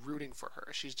not really rooting for her.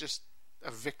 She's just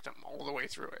a victim all the way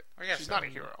through it. I guess She's so. not a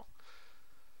hero.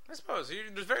 I suppose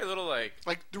there's very little like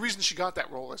Like the reason she got that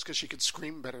role is because she could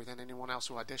scream better than anyone else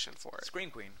who auditioned for it.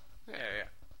 Scream Queen. Yeah.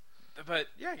 Yeah. But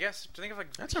yeah, I guess to think of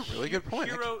like That's a really good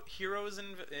point. Heroes in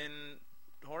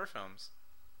horror films.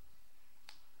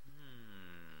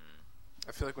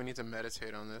 I feel like we need to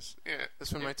meditate on this. Yeah.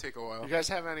 This one might take a while. You guys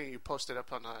have any posted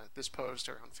up on this post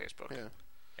or on Facebook? Yeah.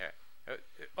 Yeah.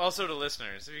 Also to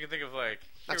listeners, if you can think of like.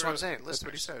 That's what I'm saying. That's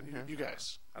what he Listeners. said. Yeah. You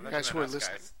guys. I You thought guys you who are meant us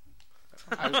listening.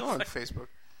 guys. I was on Facebook.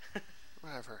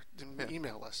 Whatever. Yeah.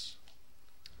 Email us.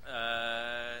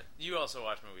 You also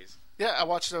watch movies. Yeah, I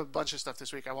watched a bunch of stuff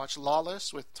this week. I watched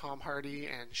Lawless with Tom Hardy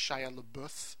and Shia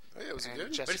LaBeouf. Oh, yeah, was it and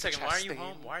good? Jessica Wait a second. Why are you Chastain.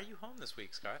 home? Why are you home this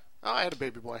week, Scott? Oh, I had a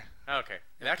baby boy. Oh, okay.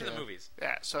 Back to the Yeah. movies.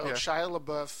 Yeah, so Yeah. Shia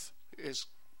LaBeouf is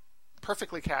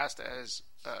perfectly cast as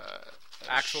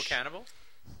Actual cannibal.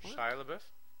 Shia LaBeouf.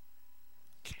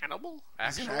 cannibal?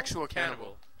 He's an actual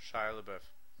cannibal. Shia LaBeouf.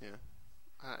 Yeah.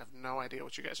 I have no idea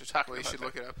what you guys are talking Well, you about. should there.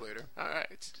 look it up later. All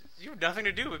right. You have nothing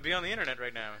to do but be on the internet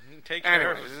right now. Take care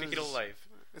Anyway, of this fetal is- life.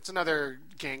 It's another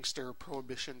gangster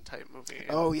prohibition type movie.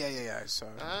 Oh yeah. I saw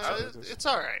it. It's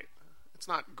all right. It's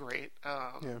not great.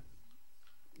 Yeah.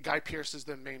 Guy Pearce is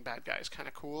the main bad guy. It's kind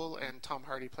of cool, and Tom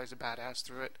Hardy plays a badass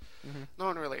through it. Mm-hmm. No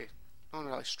one really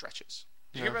stretches.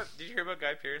 Did you hear about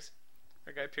Guy Pearce?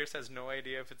 Or Guy Pearce has no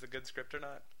idea if it's a good script or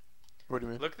not. What do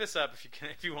you mean? Look this up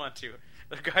if you want to.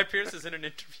 Guy Pearce is in an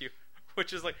interview,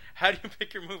 which is like, how do you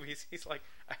pick your movies? He's like,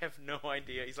 I have no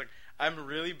idea. He's like, I'm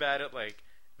really bad at like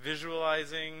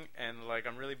visualizing, and like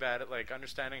I'm really bad at like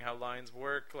understanding how lines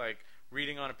work, like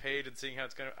reading on a page and seeing how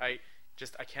it's gonna. I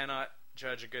cannot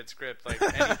judge a good script. Like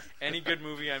any good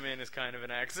movie I'm in is kind of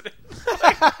an accident.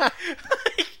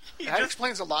 He That just-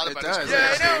 explains a lot It about does, his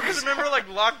yeah, career. I know. Because remember, like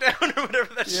Lockdown or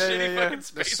whatever that Yeah, shitty yeah. fucking The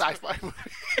space sci-fi movie.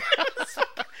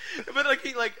 But like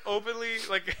he like openly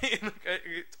like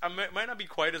I might not be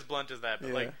quite as blunt as that, but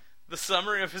Yeah. like the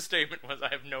summary of his statement was, I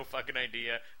have no fucking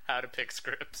idea how to pick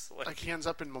scripts. Like he ends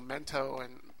up in Memento,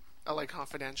 and LA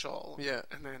Confidential. Yeah.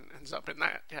 And then ends up in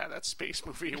that space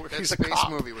movie where That he's a space cop.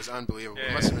 movie was unbelievable.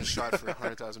 Yeah. It must have been shot for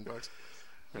 $100,000.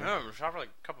 No, it was shot for like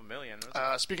a couple million.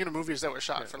 Speaking of movies that were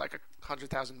shot for like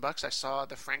 $100,000, I saw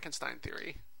The Frankenstein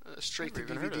Theory, straight to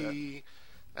Never even heard of DVD,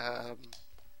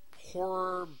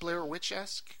 horror Blair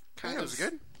Witch-esque kind it of was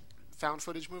good. found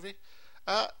footage movie.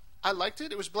 I liked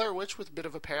it. It was Blair Witch with a bit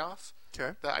of a payoff.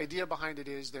 Okay. The idea behind it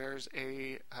is there's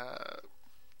a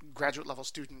graduate level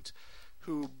student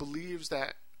who believes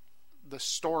that the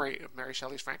story of Mary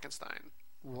Shelley's Frankenstein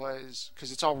was,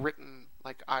 because it's all written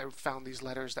like I found these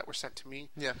letters that were sent to me.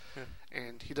 Yeah.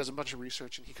 And he does a bunch of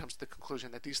research and he comes to the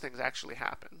conclusion that these things actually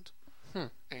happened.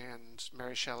 And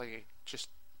Mary Shelley just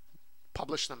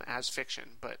published them as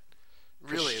fiction, but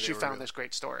Really, she they were found real. this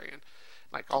great story, and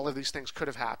like all of these things could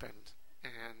have happened.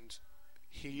 And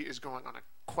he is going on a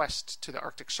quest to the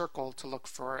Arctic Circle to look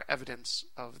for evidence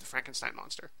of the Frankenstein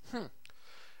monster. And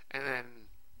then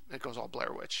it goes all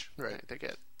Blair Witch. Right. They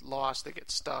get lost. They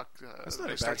get stuck. That's not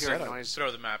they a start bad hearing setup. noise.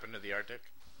 Throw the map into the Arctic.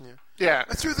 Yeah.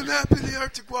 I threw the map in the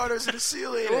Arctic waters and a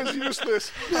seal ate It was it.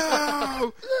 useless.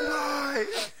 No! Why?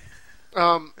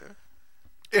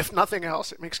 If nothing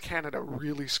else, it makes Canada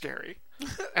really scary.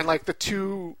 And like the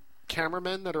two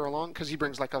cameramen that are along, because he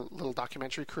brings like a little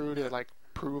documentary crew to like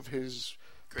prove his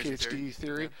Crazy PhD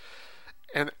theory.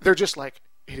 Yeah. And they're just like,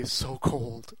 it is so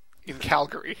cold in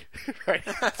Calgary, right?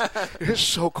 It is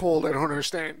so cold, I don't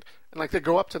understand. And like they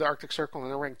go up to the Arctic Circle and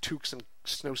they're wearing toques and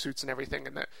snowsuits and everything,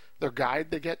 and their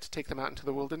guide they get to take them out into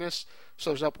the wilderness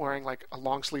shows up wearing like a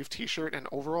long sleeve T-shirt and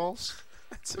overalls.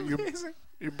 That's amazing.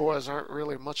 You boys aren't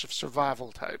really much of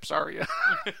survival types, are you?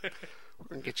 We're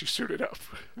gonna get you suited up.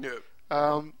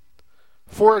 Yeah.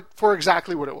 For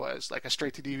exactly what it was, like a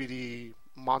straight to DVD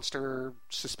monster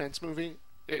suspense movie.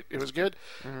 It was good.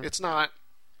 It's not.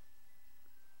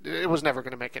 It was never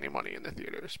going to make any money in the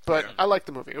theaters, but I liked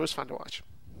the movie. It was fun to watch.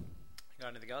 You got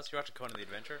anything else? You watching Conan the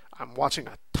Adventure? I'm watching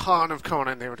a ton of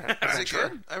Conan the Is it Adventure.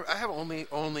 good? I have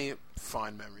only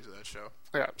fond memories of that show.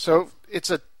 Yeah, so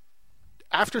it's a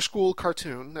after school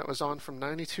cartoon that was on from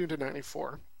 92 to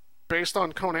 94, based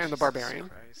on Conan the Barbarian.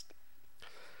 Christ.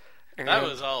 And That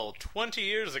was all 20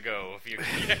 years ago. If you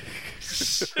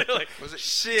like, Was it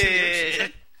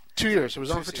shit? 2 years. It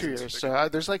was on Two for 2 seasons. years. So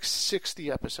there's like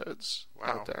 60 episodes Wow.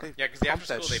 out there. They Yeah, because the pumped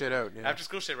after that school shit out. Yeah. after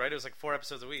school shit, right? It was like 4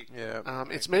 episodes a week. Yeah.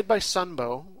 It's made by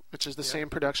Sunbow, which is the same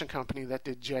production company that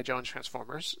did G.I. Joe and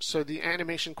Transformers. So the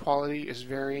animation quality is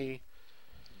very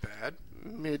Bad.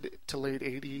 mid to late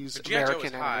 80s But G.I. Joe American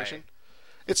is high. animation.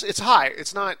 It's high.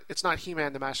 It's not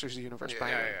He-Man the Masters of the Universe by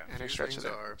yeah. any Few stretch of things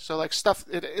it. are. So like stuff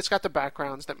it's got the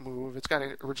backgrounds that move. It's got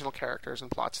original characters and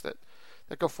plots that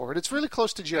go forward. It's really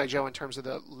close to G.I. Joe in terms of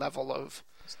the level of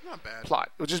It's not bad.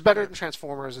 plot, which is better than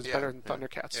Transformers. It's Yeah, better than yeah.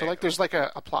 Thundercats. So Yeah, like there's like a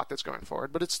plot that's going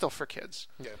forward, but it's still for kids.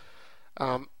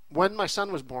 Yeah. When my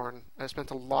son was born, I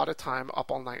spent a lot of time up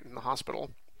all night in the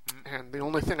hospital, and the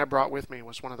only thing I brought with me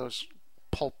was one of those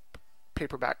pulp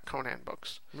paperback Conan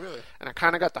books. Really? And I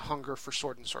kind of got the hunger for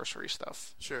sword and sorcery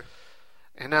stuff. Sure.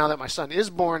 And now that my son is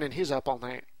born and he's up all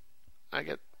night, I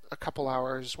get a couple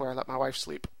hours where I let my wife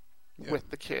sleep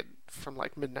with the kid from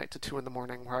like midnight to 2 in the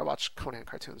morning, where I watch Conan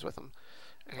cartoons with him.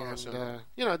 And Awesome.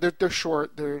 they're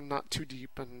short, they're not too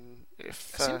deep, and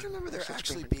if I seem to remember there such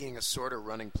actually screaming- being a sort of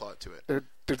running plot to it. they're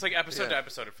It's like episode to Yeah.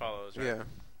 episode it follows, right? Yeah.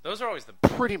 Those are always the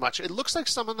pretty much. It looks like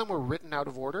some of them were written out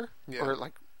of order, Yeah. or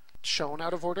like shown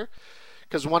out of order.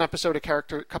 Because one episode, a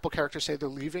couple characters say they're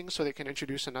leaving so they can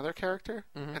introduce another character,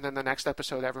 and then the next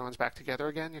episode, everyone's back together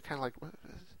again. You're kind of like, what?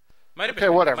 might have Okay,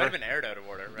 been whatever. might have been aired out of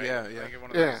order, right? Yeah, yeah. Like one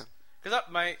of Yeah. those. Because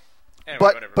my anyway,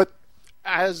 whatever. But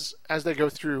as they go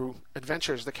through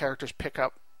adventures, the characters pick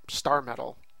up star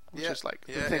metal, which Yeah. is like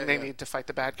the Yeah, thing yeah, they yeah. need to fight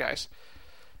the bad guys.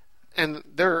 And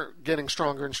they're getting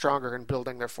stronger and stronger and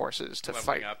building their forces to Leveling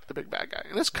fight up. the big bad guy.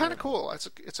 And it's kind of cool.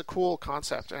 It's a cool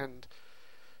concept and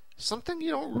something you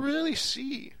don't really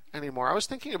see anymore. I was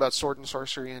thinking about sword and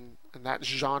sorcery and that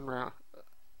genre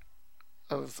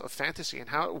of fantasy and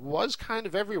how it was kind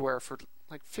of everywhere for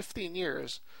like 15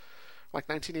 years, like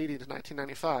 1980 to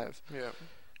 1995. Yeah.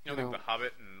 you know, like The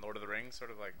Hobbit and Lord of the Rings sort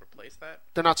of like replace that.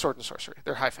 They're not sword and sorcery.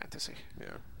 They're high fantasy. Yeah.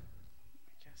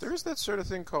 Yes. There is that sort of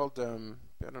thing called, I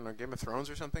don't know, Game of Thrones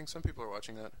or something. Some people are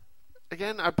watching that.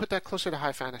 Again, I'd put that closer to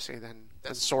high fantasy than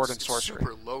sword and it's sorcery.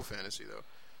 super low fantasy, though.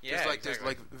 Yeah, There's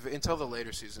exactly. until the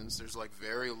later seasons, there's like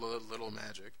very little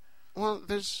magic. Well,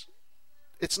 it's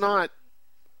not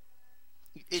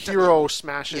It- hero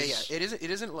smashes. Yeah, yeah. It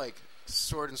isn't like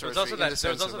sword and There sorcery. was also in the that. There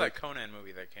sense was also of, that like, Conan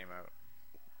movie that came out,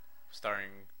 starring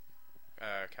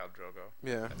Khal Drogo.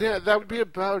 Yeah. Yeah, that would be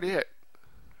about it.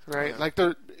 right? Yeah. Like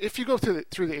if you go through the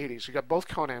 80s, you got both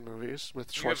Conan movies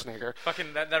with Schwarzenegger.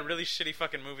 Fucking that really shitty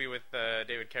fucking movie with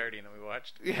David Carradine that we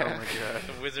watched. Yeah. Oh my god.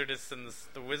 The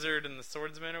Wizard and the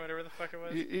Swordsman or whatever the fuck it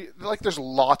was. Like there's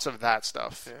lots of that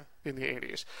stuff Yeah. in the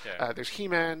 80s. Yeah. There's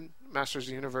He-Man, Masters of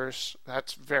the Universe.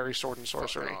 That's very sword and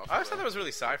sorcery. off. I always thought that was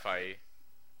really sci-fi.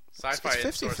 Sci-fi It's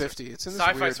and sorcery. 50-50. It's in this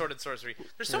Sci-fi weird... sword and sorcery.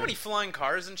 There's so many flying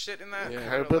cars and shit in that.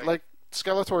 Yeah. But like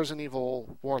Skeletor's an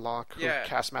evil warlock who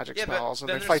casts magic spells and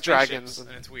then they there's fight spaceships, dragons. and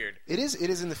it's weird. It is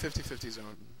in the 50-50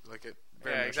 zone. Like it.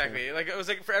 Very Yeah, much, exactly. yeah. Like it was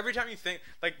like for every time you think,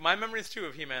 like my memories too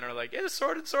of He-Man are like, it's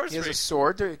sword and He sorcery, has a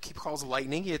sword. He calls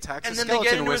lightning. He attacks and a then they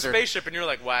skeleton get into wizard. a spaceship, and you're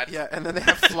like, what? Yeah, and then they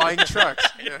have flying trucks.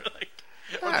 You're Yeah. like,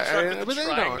 or the Yeah, truck with but the they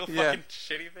triangle don't. Yeah. fucking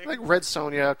shitty thing. Like Red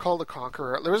Sonja, Call the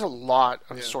Conqueror. There was a lot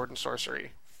of Yeah. sword and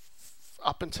sorcery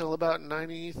up until about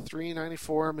 93,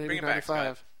 94, maybe Bring it back,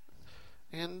 95.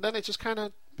 And then it just kind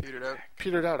of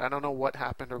Petered out. I don't know what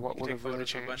happened or what you would take have really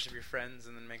photos of a bunch changed. of your friends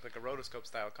and then make like a rotoscope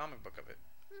style comic book of it.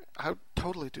 I would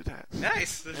totally do that.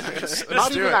 Nice.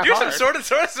 Not even that Do some hard. sword and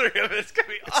sorcery of it. It's gonna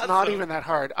be It's awesome. not even that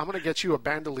hard. I'm going to get you a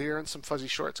bandolier and some fuzzy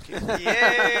shorts, Keith.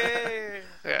 Yay!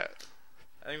 Yeah.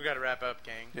 I think we got to wrap up,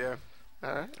 gang. Yeah.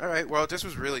 All right. All right. Well, this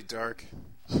was really dark.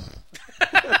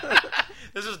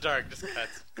 This is dark. Just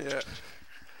cuts. Yeah.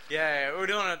 Yeah, what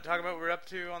do you want to talk about? What we're up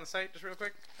to on the site, just real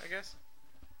quick, I guess.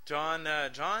 John,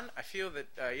 I feel that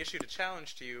I issued a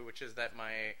challenge to you, which is that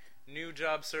my new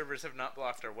job servers have not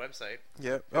blocked our website.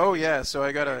 Yep. Oh yeah. So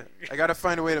I gotta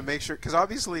find a way to make sure, because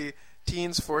obviously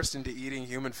teens forced into eating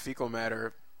human fecal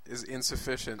matter is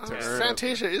insufficient to earn.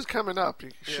 Fantasia is coming up.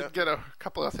 You should Yeah. get a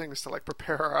couple of things to like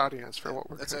prepare our audience for what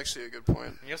we're. That's actually a good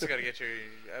point. You also got to get your.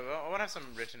 I want to have some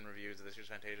written reviews of this year's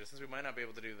Fantasia, since we might not be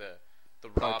able to do the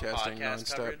raw Podcasting podcast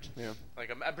nonstop. coverage. Yeah. Like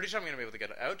I'm pretty sure I'm going to be able to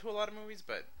get out to a lot of movies,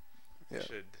 but Yeah.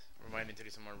 should remind me to do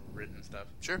some more written stuff.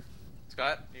 Sure.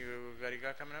 Scott, you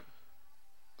got coming up?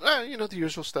 The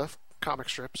usual stuff: comic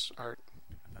strips, art,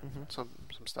 some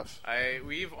stuff.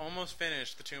 We've almost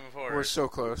finished the Tomb of Horrors. We're so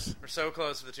close. We're so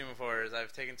close to the Tomb of Horrors.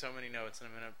 I've taken so many notes, and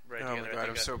I'm gonna write Oh my together. God, I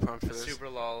think I'm so pumped for a this. super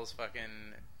lols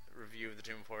fucking review of the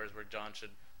Tomb of Horrors, where John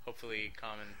should hopefully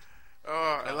comment.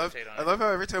 Oh, I love Commentate on I it. love how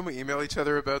every time we email each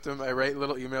other about them, I write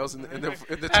little emails in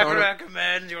the I tone of,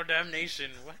 recommend your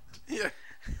damnation. What? yeah.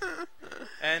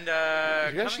 And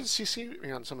You guys should CC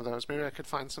me on some of those. Maybe I could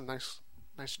find some nice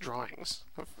drawings.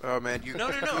 Oh man, you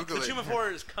no. Google The it. Tomb of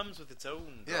Horrors comes with its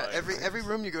own. Yeah, drawing. every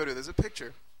room you go to, there's a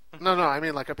picture. No, I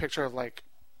mean like a picture of like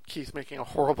Keith making a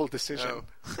horrible decision.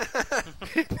 Oh.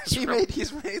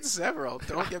 He's made several.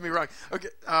 Don't get me wrong. Okay.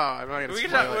 Oh, I'm not gonna We can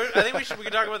spoil talk, it. I think we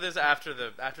can talk about this after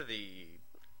the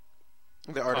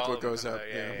The article follow goes comes up. out.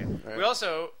 Yeah. Right. We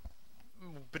also,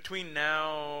 between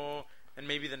now and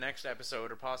maybe the next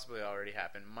episode, or possibly already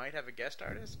happened, might have a guest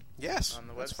artist Yes, on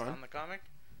the that's website, fine. on the comic.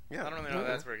 Yeah. I don't really know how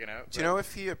that's working out. Do you know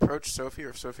if he approached Sophie or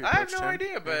if Sophie I approached have no him?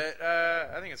 idea, but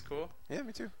I think it's cool. Yeah,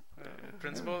 me too.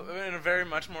 Principle in a very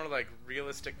much more like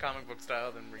realistic comic book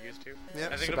style than we're used to. Yeah.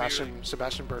 I think it'll be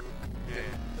Sebastian Burton. really,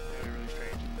 it'll be really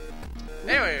strange.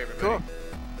 Anyway, everybody, Cool.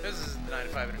 this is the 9 to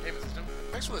 5 Entertainment System.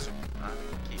 Thanks for listening. I'm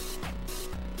Keith.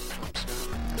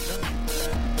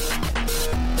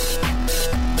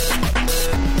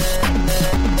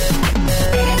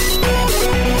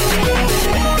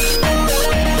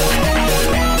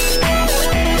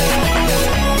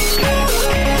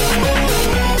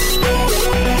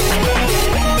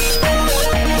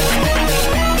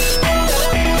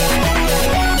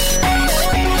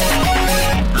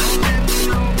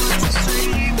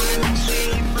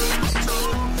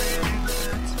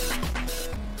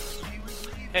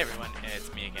 Hey everyone,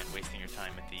 it's me again, wasting your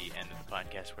time at the end of the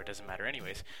podcast where it doesn't matter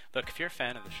anyways. Look, if you're a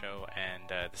fan of the show and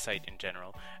the site in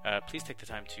general, please take the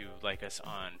time to like us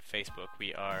on Facebook.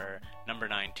 We are number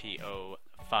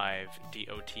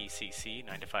 9TO5DOTCC,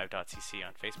 9to5.cc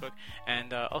on Facebook,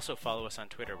 and also follow us on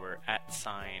Twitter. We're at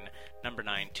sign number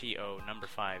 9TO number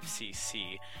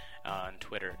 5CC on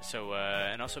Twitter. So,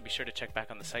 and also be sure to check back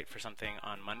on the site for something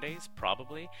on Mondays,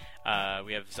 probably.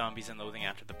 We have Zombies and Loathing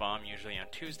After the Bomb usually on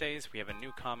Tuesdays. We have a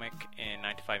new comic in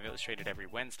 9 to 5 Illustrated every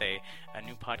Wednesday, a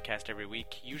new podcast every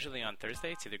week, usually on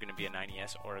Thursday. It's either going to be a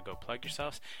 90S or a Go Plug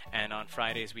Yourselves. And on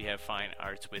Fridays, we have Fine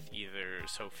Arts with either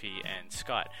Sophie and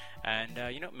Scott. And,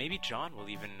 maybe John will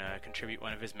even contribute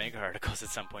one of his mega articles at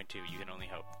some point, too. You can only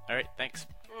hope. All right, thanks.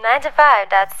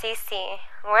 9to5.cc.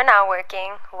 We're not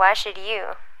working. Why should you?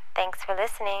 Thanks for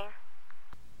listening.